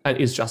sense and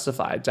is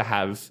justified to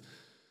have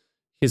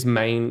his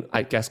main,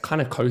 I guess, kind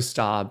of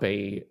co-star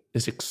be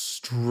this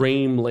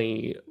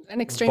extremely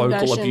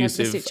vocal,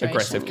 abusive,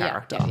 aggressive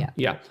character.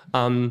 Yeah.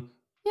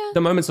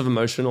 The moments of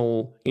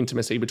emotional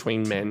intimacy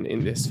between men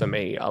in this, for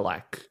me, are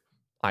like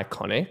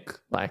iconic.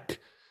 Like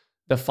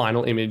the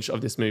final image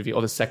of this movie,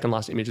 or the second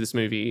last image of this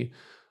movie,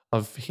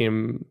 of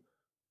him,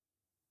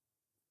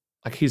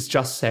 like he's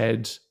just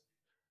said,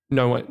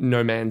 no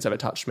man's ever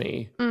touched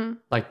me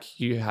like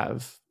you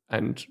have,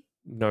 and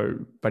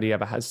nobody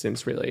ever has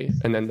since, really.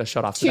 And then the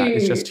shot after that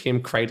is just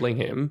him cradling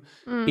him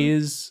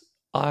is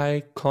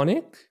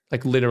iconic.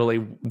 Like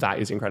literally, that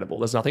is incredible.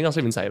 There's nothing else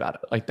to even say about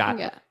it. Like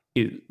that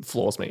it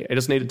floors me. It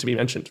just needed to be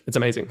mentioned. It's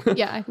amazing.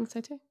 Yeah, I think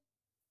so too.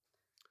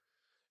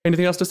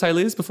 Anything else to say,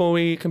 Liz, before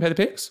we compare the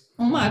picks?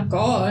 Oh my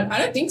God. I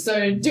don't think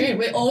so.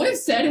 Dude, all we've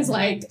said is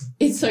like,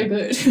 it's so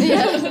good.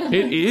 Yeah.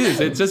 It is.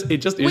 It just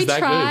is we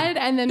that good. We tried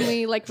and then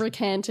we like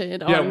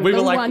recanted. Yeah, we were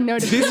like,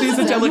 this is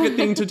a delicate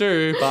thing to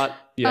do, but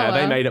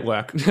they made it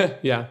work.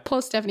 Yeah.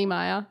 Poor Stephanie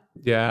Meyer.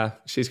 Yeah,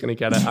 she's going to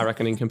get it, I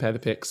reckon, in Compare the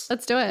Picks.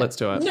 Let's do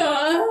it.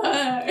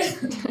 No.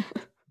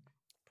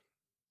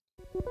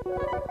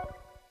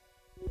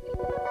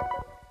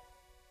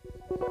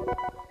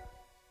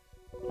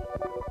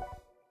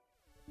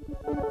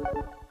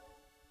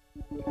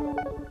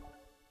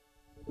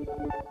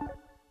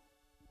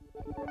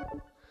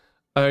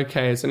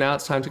 Okay, so now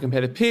it's time to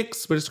compare the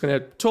picks. We're just going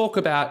to talk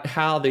about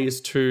how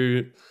these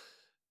two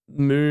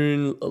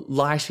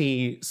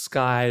moonlighty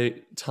sky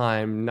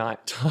time,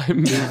 nighttime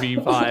movie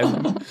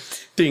vibe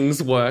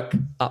things work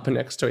up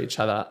next to each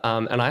other.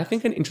 And I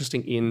think an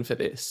interesting in for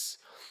this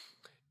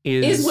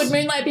is... Would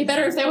Moonlight be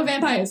better if they were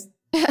vampires?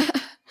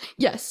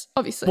 Yes,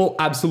 obviously. Well,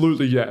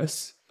 absolutely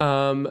yes.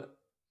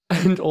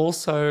 And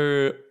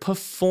also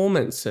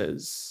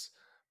performances,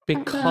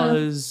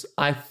 because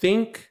I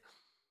think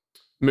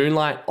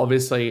Moonlight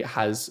obviously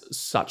has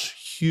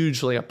such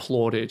hugely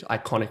applauded,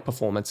 iconic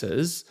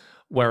performances,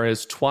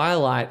 whereas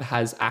Twilight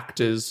has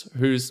actors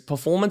whose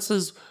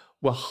performances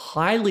were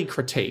highly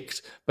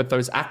critiqued, but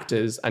those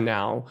actors are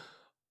now,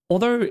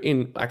 although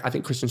in, like, I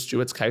think Kristen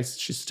Stewart's case,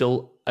 she's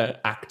still an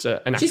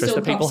actress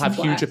that people have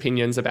huge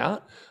opinions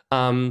about,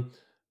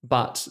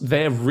 but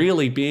they're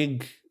really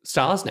big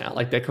stars now.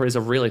 Like, their careers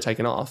have really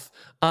taken off.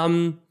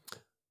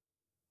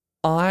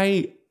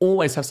 I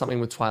always have something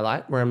with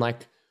Twilight where I'm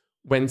like,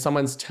 when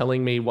someone's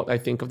telling me what they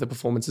think of the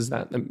performances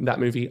that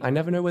movie, I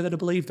never know whether to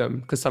believe them,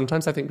 because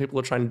sometimes I think people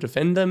are trying to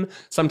defend them.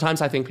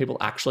 Sometimes I think people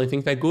actually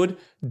think they're good.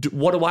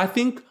 What do I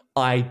think?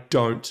 I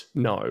don't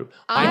know.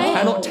 I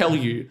cannot tell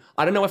you.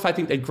 I don't know if I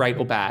think they're great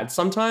or bad.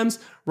 Sometimes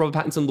Robert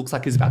Pattinson looks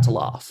like he's about to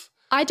laugh.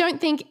 I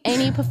don't think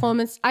any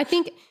performance... I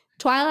think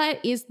Twilight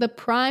is the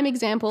prime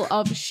example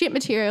of shit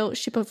material,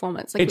 shit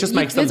performance. Like, it just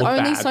makes them look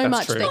bad. There's only so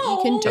much that you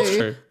can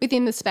do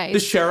within the space. The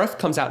sheriff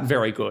comes out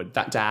very good.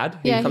 That dad,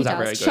 he comes out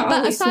very good.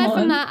 But aside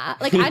from that,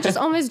 like, I just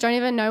almost don't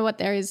even know what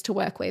there is to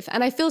work with.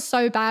 And I feel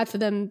so bad for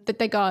them that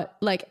they got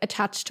like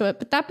attached to it.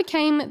 But that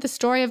became the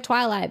story of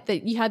Twilight,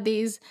 that you had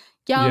these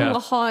young,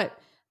 hot,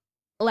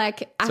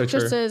 like,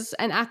 actresses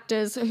and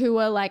actors who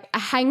were like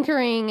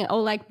hankering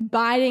or like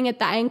biting at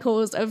the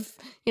ankles of,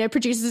 you know,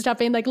 producers and stuff,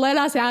 being like, let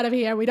us out of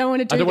here. We don't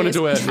want to do this. I don't want to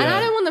do it. And I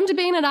don't want them to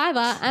be in it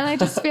either. And I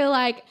just feel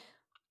like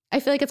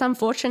it's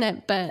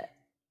unfortunate, but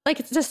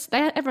like, it's just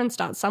everyone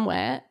starts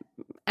somewhere,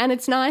 and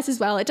it's nice as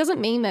well. It doesn't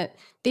mean that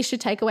this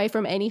should take away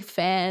from any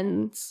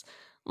fans'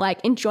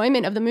 like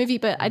enjoyment of the movie,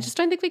 but I just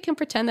don't think we can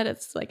pretend that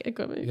it's like a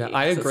good movie. Yeah,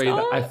 I agree.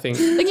 That I think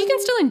like you can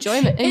still enjoy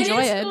it.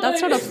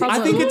 That's not a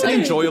problem. I think it's an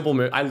enjoyable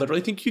movie. I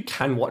literally think you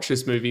can watch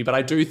this movie, but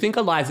I do think,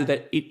 Eliza,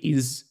 that it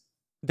is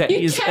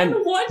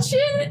watch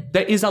it.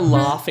 There is a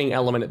laughing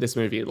element at this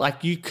movie.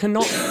 Like, you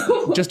cannot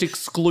just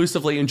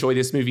exclusively enjoy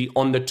this movie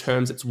on the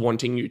terms it's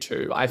wanting you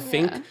to. I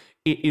think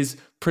it is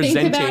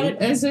presenting. Think about it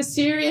as a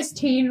serious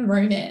teen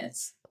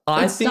romance.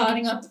 It's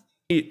starting up.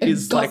 It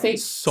is like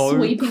so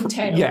sweeping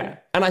tale. Yeah.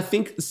 And I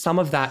think some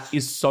of that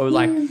is so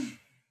like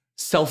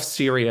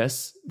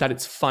self-serious that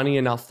it's funny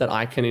enough that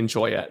I can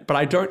enjoy it. But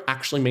I don't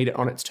actually meet it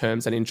on its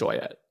terms and enjoy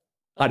it.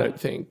 I don't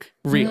think,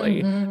 really.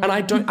 And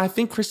I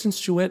think Kristen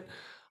Stewart,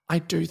 I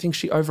do think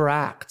she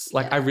overacts.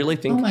 Like, I really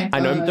think,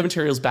 I know the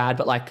material's bad,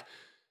 but like,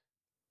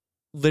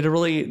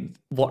 literally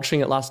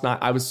watching it last night,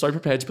 I was so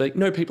prepared to be like,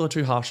 no, people are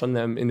too harsh on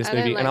them in this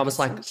movie. And I was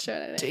like,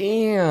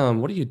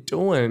 damn, what are you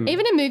doing?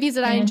 Even in movies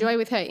that I enjoy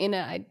with her in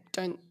it, I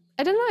don't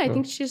know. I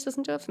think she just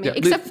doesn't do it for me. Yeah,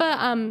 Except for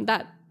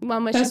that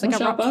one where she's like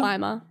a rock Shopper?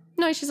 climber.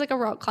 No, she's like a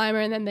rock climber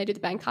and then they do the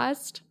bank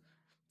heist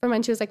from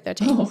when she was like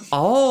 13.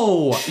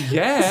 Oh,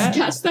 yeah.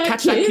 Catch That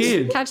Catch That Kid.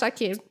 Kid. Catch That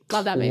Kid.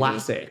 Love that movie.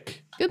 Classic.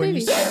 Good When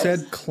movie. you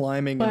said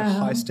climbing and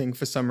Wow. heisting,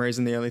 for some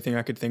reason, the only thing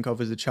I could think of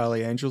was the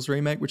Charlie Angels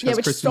remake, which has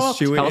which Kristen sucked.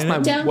 Stewart That was in my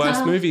it. Down worst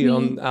South, movie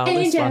on our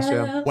list last year.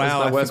 Angel. It was Wow,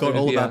 my I worst forgot movie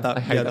all of the about year. that. I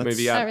hate Yeah, that movie.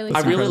 That Yeah. really I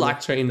really incredible.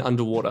 liked her in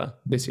Underwater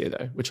this year,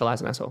 though, which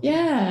Eliza and I saw.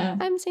 Yeah.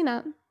 I haven't seen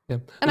that. Yeah.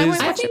 And I Liz,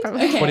 won't watch it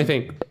probably. okay. what do you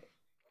think?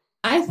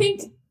 I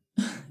think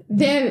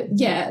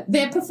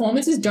their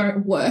performances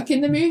don't work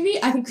in the movie.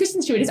 I think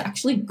Kristen Stewart is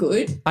actually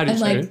good. I do and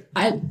too.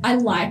 like I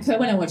like her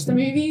when I watch the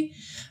movie.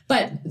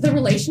 But the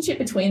relationship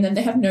between them,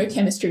 they have no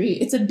chemistry.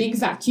 It's a big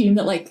vacuum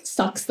that like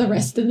sucks the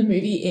rest of the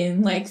movie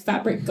in, like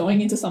fabric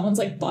going into someone's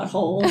like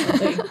butthole or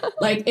something.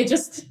 Like it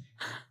just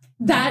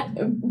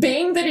that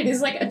being that it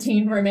is like a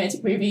teen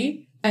romantic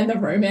movie and the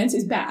romance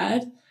is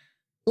bad,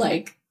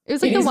 like It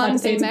was like It the is hard one to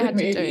say thing it's a they had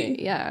good to movie.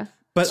 do. Yeah.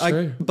 But It's I,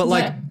 true. but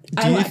like, But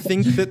do I you like it.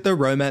 think that the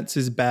romance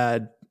is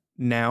bad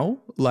now?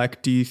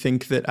 Like, do you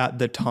think that at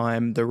the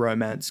time the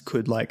romance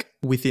could, like,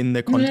 within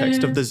the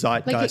context of the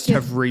zeitgeist, could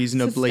have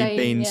reasonably sustain,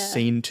 been yeah.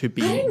 seen to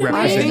be I don't know.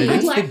 I think representative?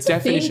 it's I'd like the to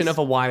definition think- of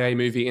a YA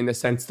movie in the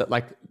sense that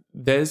like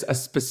there's a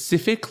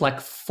specific like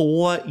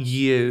 4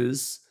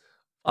 years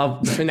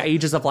of between the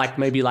ages of like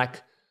maybe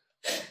like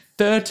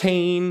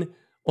 13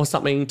 or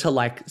something to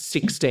like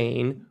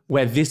 16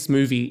 where this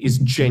movie is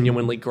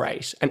genuinely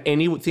great. And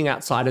anything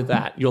outside of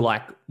that, you're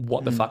like,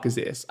 what the fuck is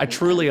this? I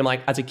truly am like,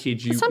 as a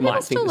kid, you Some people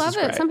might think still this love is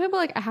it. great. Some people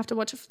are like, I have to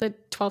watch it for the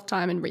 12th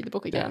time and read the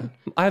book again.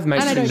 I have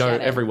made And I sure don't to know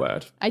get it. every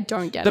word. I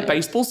don't get The it.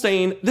 baseball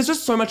scene, there's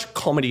just so much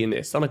comedy in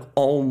this. I'm like,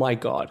 oh my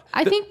God.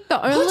 I think the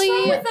what's only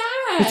wrong with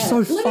that? It's so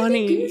Let it be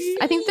funny. goofy.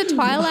 I think the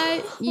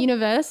Twilight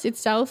universe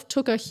itself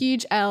took a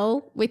huge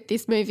L with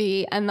this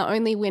movie, and the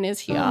only winners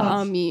here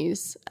are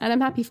Muse, and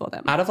I'm happy for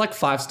them. Out of like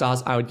 5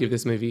 stars, I would give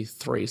this movie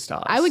 3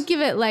 stars. I would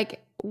give it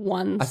like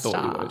 1 I star.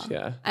 thought you would,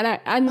 yeah.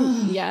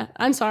 And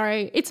I'm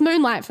sorry. It's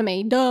Moonlight for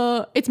me.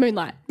 Duh. It's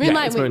Moonlight. Yeah,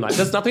 Moonlight. it's Moonlight.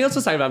 There's nothing else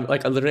to say about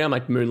like literally I'm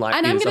like Moonlight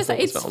And I'm is gonna a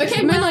say flawless it's- film.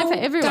 Okay, Moonlight well, for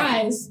everyone.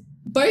 guys,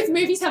 both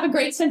movies have a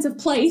great sense of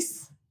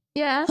place,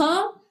 Yeah.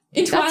 huh?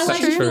 In That's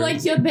Twilight, you true. feel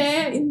like you're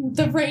there in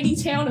the rainy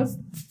town of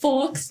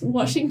Forks,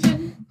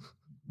 Washington.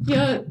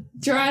 You're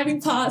driving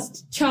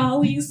past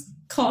Charlie's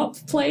cop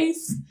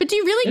place. But do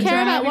you really You're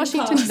care about driving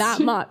Washington past. that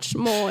much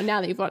more now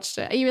that you've watched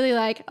it? Are you really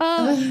like,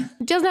 oh,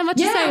 it doesn't have much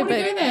Yeah, to I say, wanna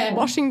go there. but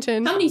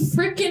Washington. How many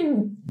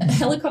freaking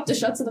helicopter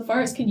shots of the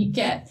forest can you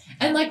get?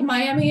 And like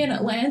Miami and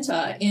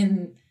Atlanta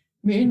in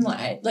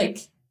Moonlight, like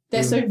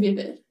they're so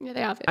vivid. Yeah,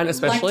 they are. And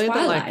especially that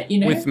Twilight, like you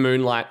know? with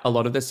Moonlight, a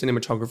lot of the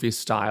cinematography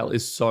style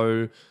is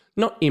so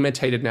not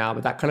imitated now,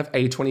 but that kind of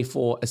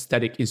A24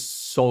 aesthetic is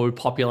so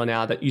popular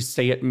now that you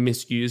see it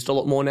misused a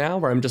lot more now,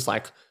 where I'm just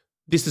like,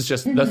 this is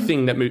just the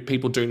thing that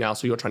people do now,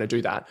 so you're trying to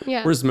do that.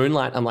 Yeah. Whereas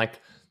Moonlight, I'm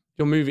like,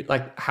 you're moving,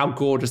 like how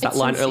gorgeous that It's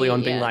line early sincere,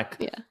 on being yeah, like,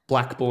 yeah.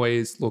 black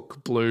boys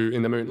look blue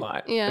in the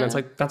moonlight. Yeah. And it's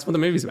like, that's what the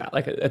movie's about.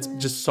 Like it's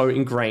just so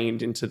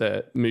ingrained into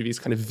the movie's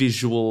kind of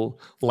visual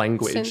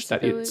language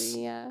that it's,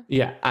 Sensibility,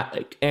 yeah.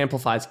 like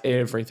amplifies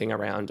everything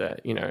around it,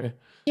 you know?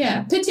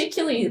 Yeah,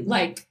 particularly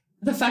like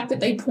the fact that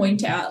they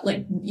point out,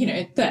 like, you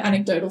know, the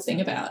anecdotal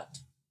thing about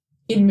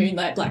in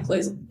Moonlight, black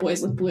boys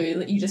look blue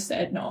that you just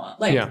said, Noah.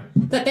 Like, Yeah.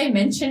 that they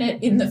mention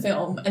it in the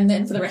film, and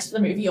then for the rest of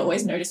the movie, you're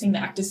always noticing the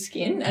actor's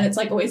skin, and it's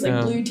like always like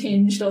Yeah. blue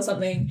tinged or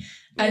something.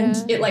 And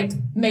Yeah. it like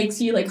makes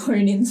you like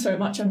hone in so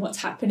much on what's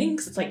happening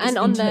because it's like this And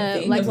on intimate the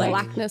thing like of,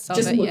 blackness of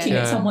just it, looking yeah.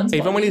 at someone's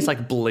Even when body. he's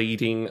like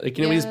bleeding, like,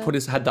 you know, when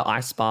he's had the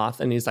ice bath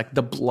and he's like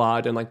the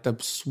blood and like the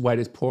sweat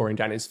is pouring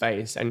down his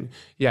face. And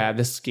yeah,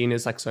 the skin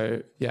is like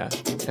so,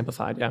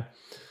 amplified. Yeah.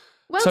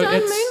 Well So done,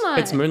 it's Moonlight.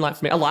 It's Moonlight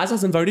for me. Eliza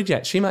hasn't voted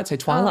yet. She might say Oh,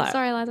 Twilight.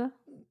 sorry, Eliza.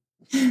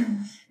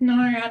 No,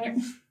 I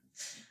don't.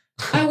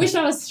 I wish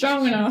I was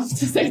strong enough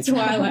to say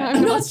Twilight.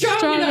 I'm not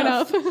strong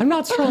enough. I'm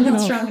not strong I'm not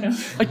enough. strong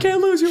enough. I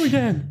can't lose you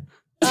again.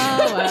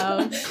 Oh,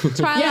 well.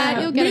 Twilight, Yeah,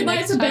 you'll get it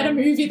Moonlight's next a better time.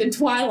 movie than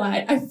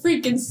Twilight. I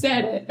freaking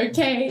said it,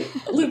 okay?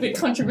 A little bit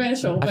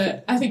controversial,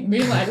 but I think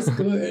Moonlight is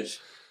good.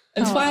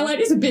 And Twilight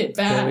is a bit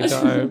There we bad.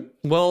 go.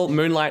 Well,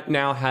 Moonlight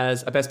now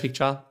has a Best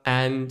Picture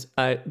and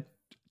a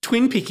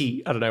Twin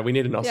Picky. I don't know. We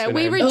need an Oscar Yeah,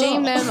 we name.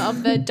 redeemed them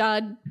of the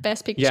dud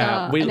Best Picture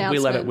Yeah, we let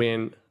announcement. it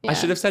win. Yeah. I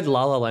should have said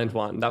La La Land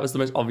won. That was the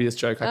most obvious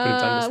joke I could have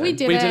done. This We time.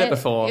 did it. did it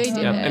before. We did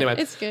Yeah. it. Anyway,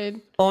 It's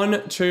good.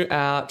 on to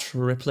our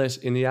triplet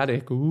in the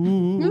attic.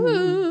 Ooh.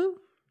 Ooh.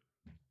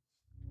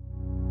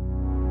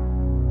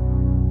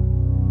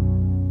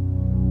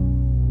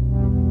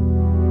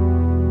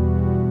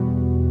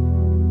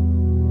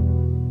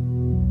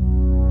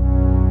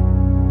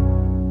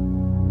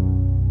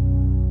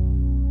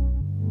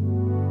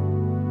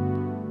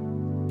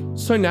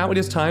 So So now it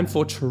is time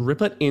for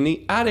Triplet in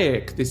the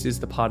Attic. This is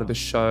the part of the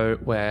show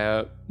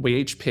where we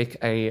each pick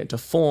a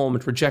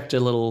deformed, rejected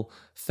little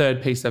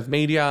third piece of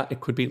media. It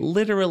could be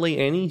literally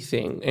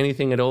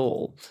anything at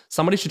all.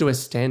 Somebody should do a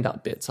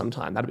stand-up bit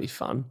sometime. That'd be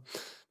fun.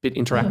 Bit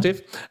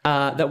interactive.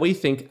 That we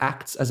think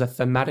acts as a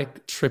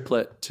thematic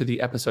triplet to the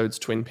episode's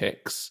twin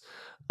picks.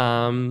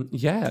 Meg, do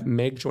you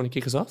want to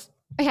kick us off?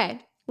 Okay,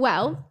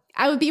 well,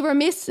 I would be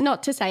remiss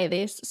not to say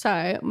this.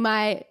 So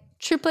my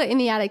triplet in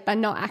the attic, but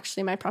not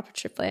actually my proper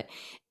triplet,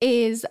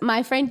 is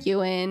my friend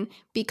Ewan,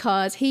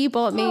 because he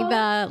bought me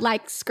the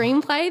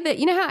screenplay that,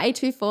 you know how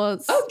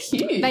A24's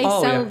cute. they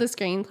sell the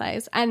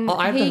screenplays, and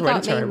I have the he got me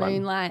Hereditary one.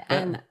 Moonlight,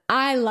 and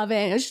I love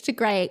it. It was just a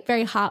great,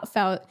 very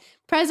heartfelt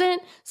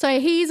present. So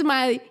he's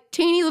my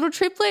teeny little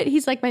triplet.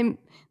 He's like my,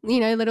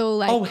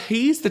 little Oh,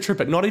 he's the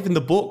triplet, not even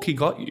the book he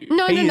got you.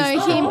 No,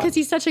 him, because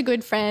he's such a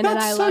good friend and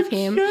That's I so love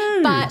him.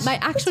 cute. But my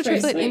actual very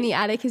triplet in sweet. the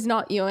attic is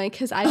not Ewan,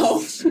 because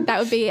that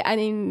would be an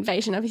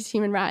invasion of his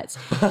human rights.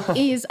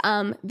 Is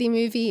the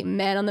movie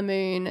Man on the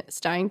Moon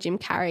starring Jim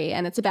Carrey,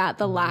 and it's about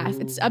the life.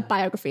 It's a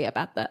biography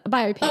about a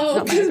biopic,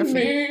 not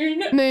biography.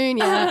 Moon,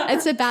 yeah.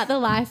 It's about the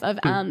life of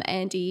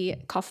Andy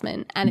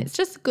Kaufman, and it's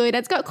just good.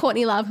 It's got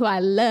Courtney Love, who I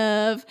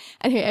love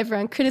and who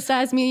everyone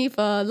criticized me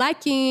for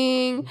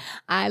liking.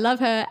 I love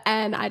her,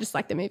 and I just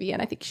like the movie,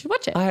 and I think you should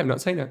watch it. I have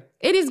not seen it.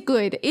 It is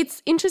good.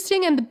 It's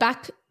interesting, and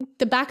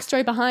the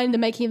backstory behind the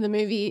making of the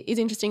movie is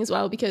interesting as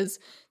well, because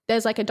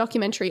there's a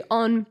documentary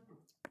on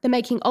the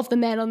making of The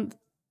Man on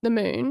the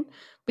Moon,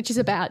 which is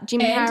about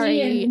Jim Andy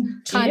Carrey and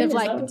kind Jim, of is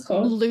that what it's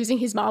called? losing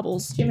his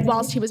marbles Jim and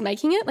whilst he was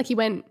making it. He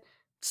went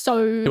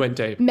He went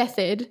deep.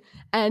 method,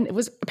 and it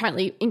was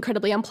apparently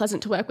incredibly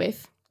unpleasant to work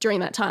with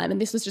during that time.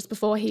 And this was just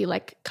before he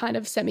kind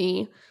of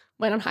semi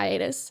went on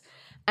hiatus.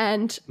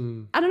 And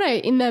I don't know,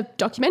 in the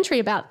documentary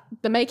about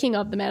the making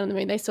of The Man on the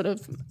Moon, they sort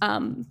of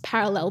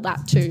parallel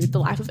that to the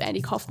life of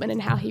Andy Kaufman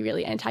and how he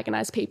really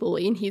antagonized people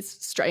in his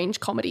strange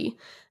comedy.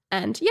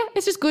 And yeah,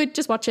 it's just good.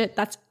 Just watch it.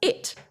 That's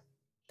it.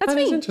 That's That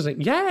is me.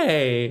 interesting.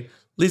 Yay.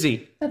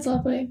 Lizzie. That's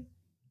lovely.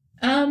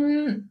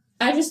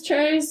 I just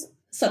chose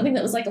something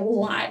that was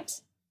light.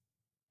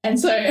 And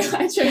so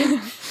I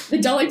chose the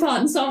Dolly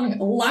Parton song,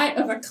 Light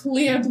of a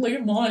Clear Blue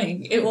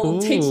Morning. It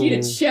will take you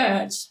to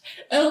church.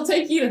 It'll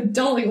take you to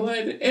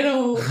Dollywood.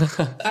 It'll,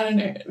 I don't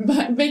know,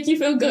 but make you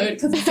feel good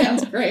because it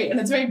sounds great and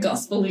it's very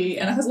gospel-y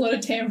and it has a lot of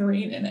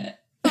tambourine in it.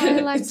 I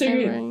like So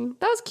good. tambourine.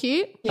 That was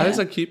cute. Yeah. That is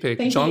a cute pick.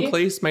 Thank John you.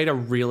 Cleese made a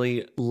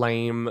really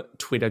lame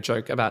Twitter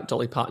joke about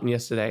Dolly Parton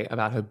yesterday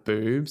about her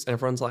boobs, and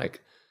everyone's like,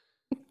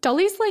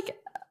 Dolly's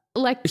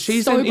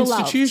she's so an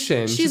beloved.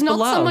 institution. She's not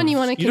beloved. someone you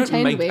want to don't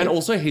contend with. And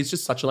also, he's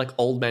just such a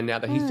old man now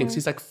that he thinks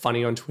he's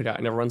funny on Twitter,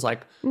 and everyone's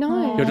like,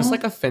 No. you're just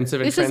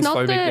offensive and This is not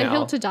transphobic the now.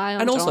 hill to die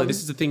on, and also, John. this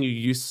is the thing you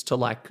used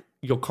to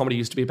your comedy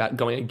used to be about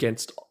going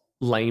against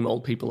lame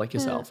old people like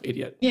yourself,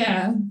 idiot.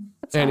 Yeah.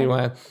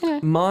 Anyway,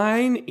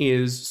 mine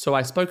is, so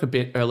I spoke a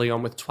bit early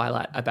on with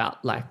Twilight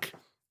about the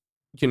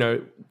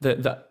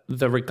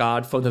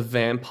regard for the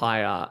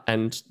vampire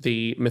and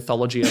the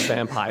mythology of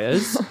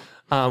vampires,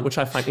 which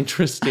I find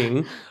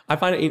interesting. I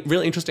find it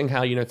really interesting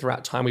how,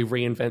 throughout time we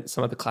reinvent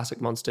some of the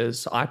classic monsters.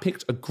 So I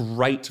picked a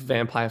great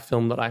vampire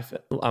film that I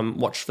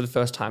watched for the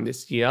first time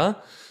this year.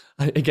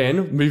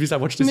 Again, movies I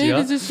watched this year.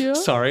 Movies this year?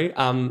 Sorry.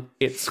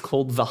 It's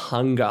called The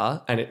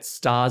Hunger, and it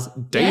stars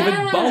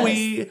David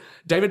Bowie,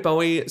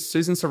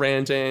 Susan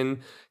Sarandon,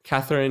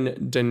 Catherine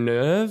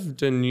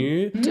Deneuve,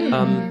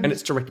 and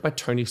it's directed by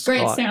Tony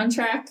Scott. Great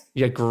soundtrack.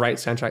 Yeah, great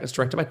soundtrack. It's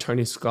directed by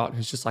Tony Scott,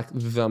 who's just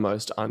the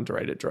most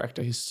underrated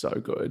director. He's so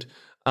good.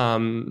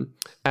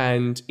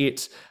 And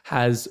it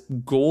has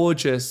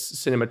gorgeous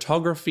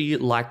cinematography,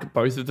 like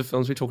both of the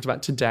films we talked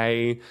about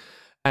today.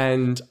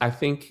 And I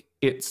think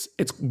it's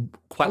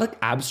quite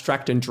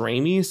abstract and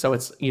dreamy. So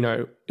it's,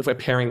 if we're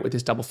pairing it with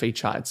this double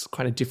feature, it's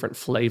quite a different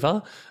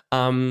flavor.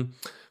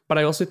 But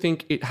I also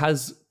think it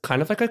has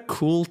kind of a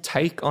cool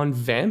take on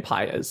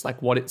vampires,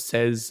 what it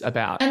says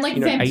about And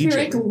vampiric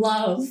aging.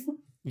 love.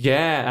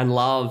 Yeah, and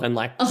love and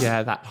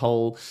that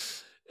whole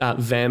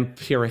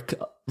vampiric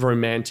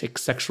romantic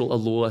sexual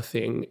allure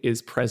thing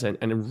is present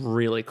and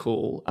really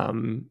cool.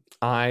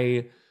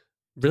 I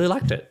really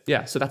liked it.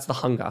 Yeah, so that's The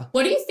Hunger.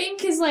 What do you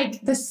think is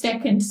the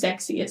second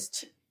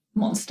sexiest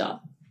monster?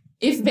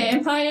 If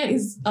vampire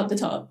is up the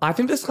top. I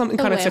think there's something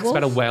kind of sexy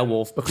about a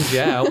werewolf because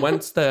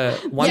once The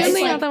Yes,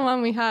 only like- other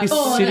one we have. he's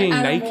Oh, sitting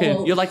the naked,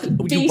 animal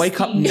you wake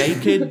up beastie.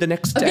 naked the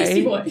next A beastie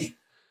day. boy.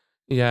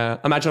 Yeah,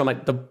 imagine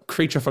I'm the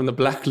creature from the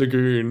Black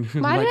Lagoon.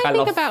 Why did I think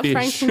love about fish.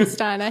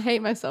 Frankenstein? I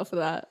hate myself for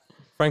that.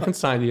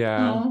 Frankenstein,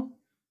 yeah. Oh.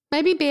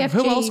 Maybe BFG.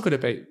 Who else could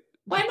it be?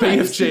 Why not?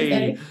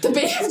 BFG. The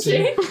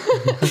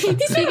BFG.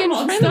 He's Big not a and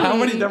monster. friendly. How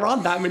many? There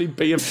aren't that many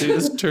BFGs.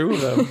 There's two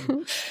of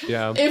them.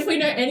 Yeah. If we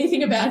know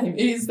anything about him, it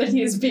is that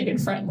he is big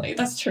and friendly.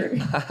 That's true.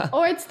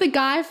 Or it's the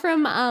guy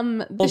from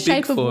The Or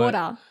Shape of Bigfoot.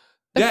 Water.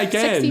 Yeah,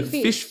 sexy again,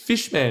 fish.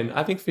 fishmen.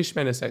 I think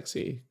fishmen are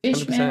sexy.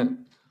 100%.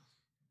 Fishman.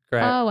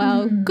 Great. Oh,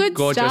 well. Good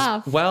Gorgeous.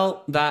 stuff.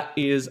 Well, that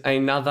is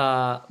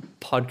another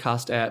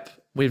podcast app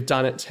We've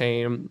done it,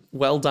 team.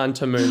 Well done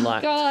to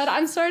Moonlight. God,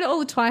 I'm sorry to all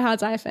the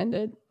Twihards I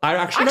offended. I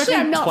actually Actually,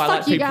 reckon I'm not. Twilight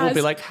Fuck you people will be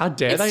guys. like, how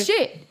dare they? It's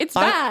shit. It's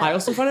bad. I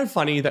also find it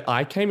funny that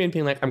I came in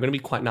being like, I'm going to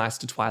be quite nice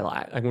to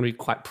Twilight. I'm going to be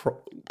quite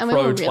And we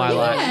were really-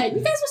 pro-Twilight. Yeah,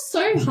 you guys were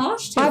so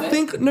harsh to I it.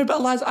 think, no,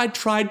 but Liz, I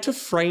tried to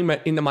frame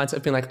it in the mindset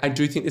of being like, I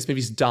do think this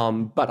movie's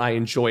dumb, but I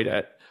enjoyed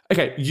it.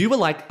 Okay, you were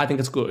like, I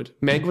think it's good.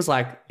 Meg was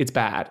like, it's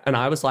bad. And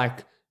I was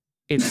like,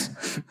 it's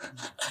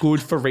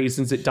good for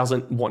reasons it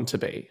doesn't want to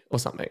be or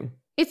something.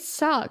 It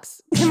sucks.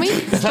 Can we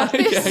stop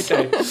this? Yeah,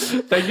 okay.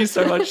 Thank you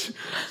so much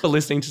for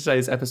listening to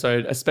today's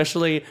episode,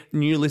 especially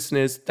new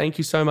listeners. Thank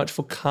you so much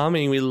for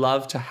coming. We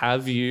love to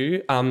have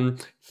you.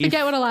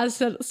 Forget what Eliza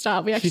said at the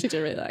start. We actually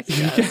do really like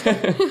you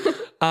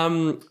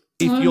guys.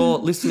 If you're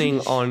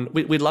listening on,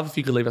 we'd love if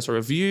you could leave us a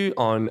review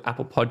on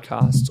Apple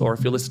Podcasts, or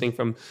if you're listening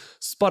from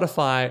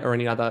Spotify or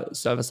any other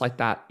service like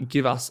that,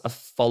 give us a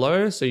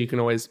follow so you can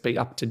always be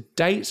up to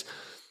date.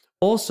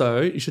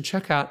 Also, you should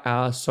check out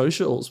our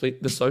socials.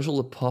 The socials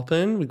are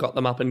popping. We got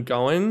them up and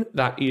going.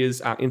 That is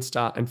our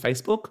Insta and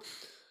Facebook,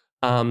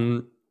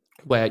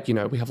 where, you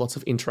know, we have lots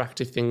of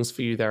interactive things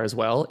for you there as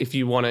well. If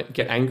you want to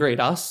get angry at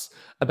us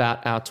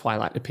about our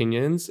Twilight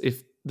opinions,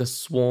 if the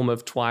swarm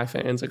of Twi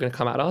fans are going to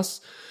come at us,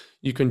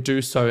 you can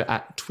do so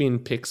at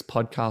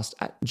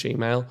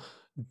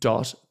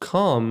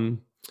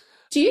twinpixpodcast@gmail.com.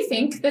 Do you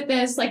think that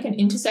there's like an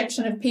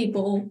intersection of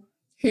people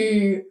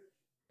who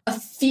are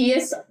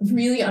fierce,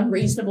 really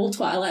unreasonable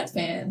Twilight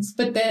fans,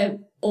 but they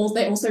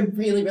also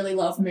really, really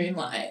love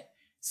Moonlight?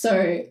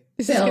 So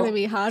This is going to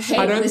be hard.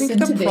 I don't think listen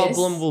the to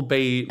problem this will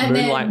be and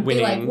Moonlight then be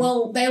winning. like,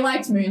 well, they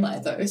liked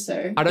Moonlight though,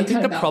 so I don't it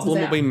think kind the of problem will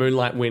balances be out.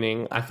 Moonlight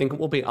winning. I think it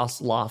will be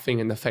us laughing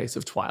in the face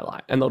of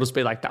Twilight. And they'll just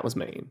be like, that was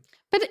mean.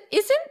 But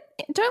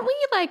don't we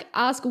like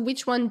ask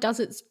which one does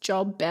its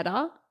job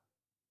better?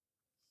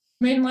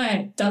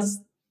 Moonlight does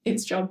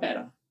its job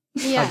better.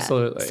 Yeah.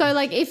 Absolutely. So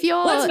like if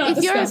you're Let's not a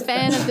discuss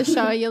fan it. of the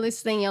show, you're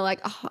listening, you're like,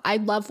 oh, I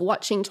love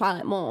watching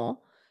Twilight more.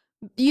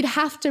 You'd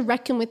have to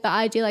reckon with the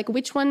idea, like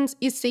which one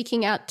is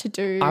seeking out to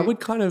do I would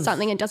kind of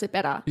something and does it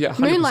better. Yeah, 100%.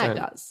 Moonlight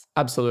does.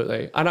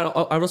 Absolutely. And I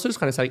also just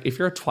kind of say, if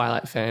you're a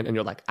Twilight fan and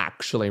you're like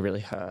actually really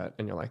hurt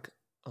and you're like,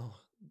 oh,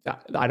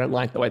 I don't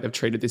like the way they've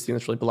treated this thing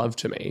that's really beloved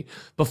to me,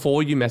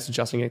 before you message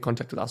us and get in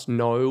contact with us,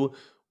 no,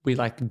 we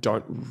like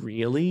don't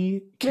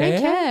really care.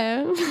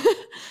 Don't care.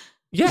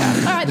 Yeah.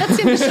 All right, that's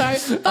in the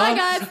show. Bye,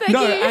 guys. Thank you.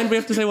 No, and we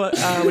have to say what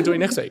we're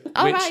doing next week.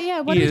 All which right, yeah,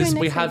 what are we is doing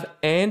next we week? have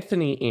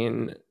Anthony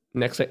in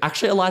next week.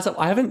 Actually, Eliza, do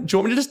you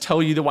want me to just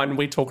tell you the one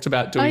we talked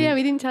about doing? Oh, yeah,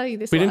 we didn't tell you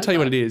this. We didn't tell you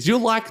what it is. You'll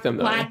like them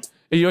though. What?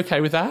 Are you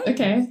okay with that?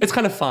 Okay. It's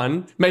kind of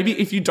fun. Maybe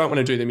if you don't want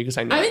to do them, you can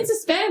say no. I'm in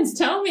suspense.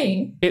 Tell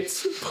me.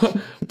 It's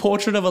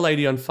Portrait of a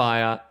Lady on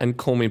Fire and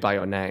Call Me by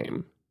Your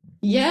Name.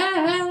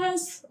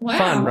 Yes. Wow.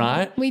 Fun,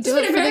 right? We do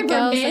It's it been for a the very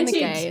girls and the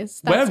romantic-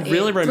 gays. We're That's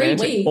really it. romantic.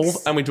 3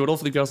 weeks. And we do it all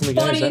for the girls and the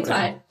gays. Bonnie and don't we?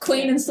 Clyde,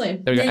 Queen and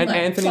Slim. There we go. And Moonlight,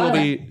 Anthony will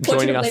be Twilight, Portrait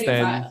joining of us Lady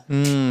then Fire.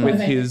 with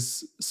Amazing.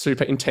 his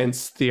super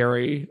intense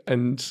theory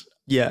and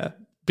Yeah.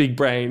 big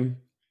brain.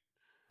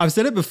 I've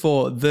said it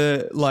before,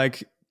 the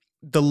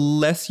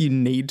less you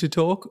need to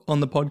talk on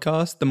the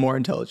podcast, the more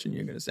intelligent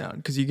you're going to sound,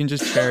 because you can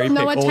just cherry pick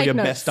Noah, all take your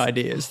notes. best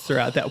ideas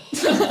throughout that.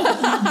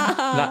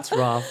 That's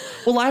rough.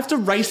 Well, I have to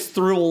race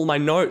through all my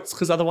notes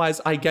because otherwise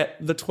I get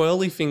the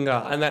twirly finger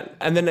and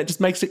then it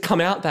just makes it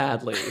come out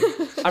badly.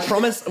 I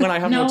promise when I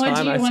have more Noah, do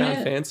time, you I sound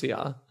wanna-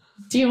 fancier.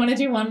 Do you want to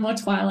do one more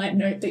Twilight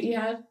note that you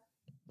had?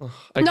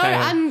 Okay. No,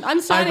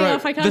 I'm signing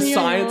off. I can't the hear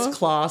science anymore.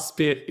 class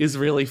bit is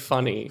really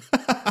funny.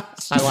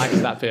 I like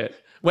that bit.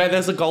 Where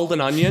there's a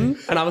golden onion,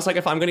 and I was like,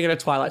 if I'm going to get a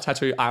Twilight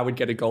tattoo, I would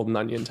get a golden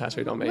onion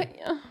tattooed on me.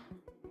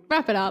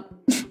 Wrap it up.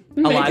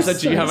 Eliza,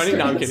 do you so have any?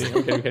 No, I'm stressed.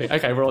 kidding. I'm kidding.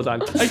 Okay, we're all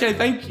done. Okay,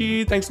 thank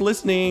you. Thanks for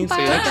listening. Bye,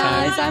 See you next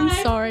time. guys. I'm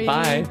sorry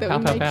Bye. that Pow,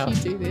 we pow, make pow. you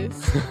do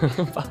this.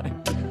 Bye.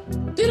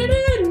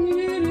 Do-do-do.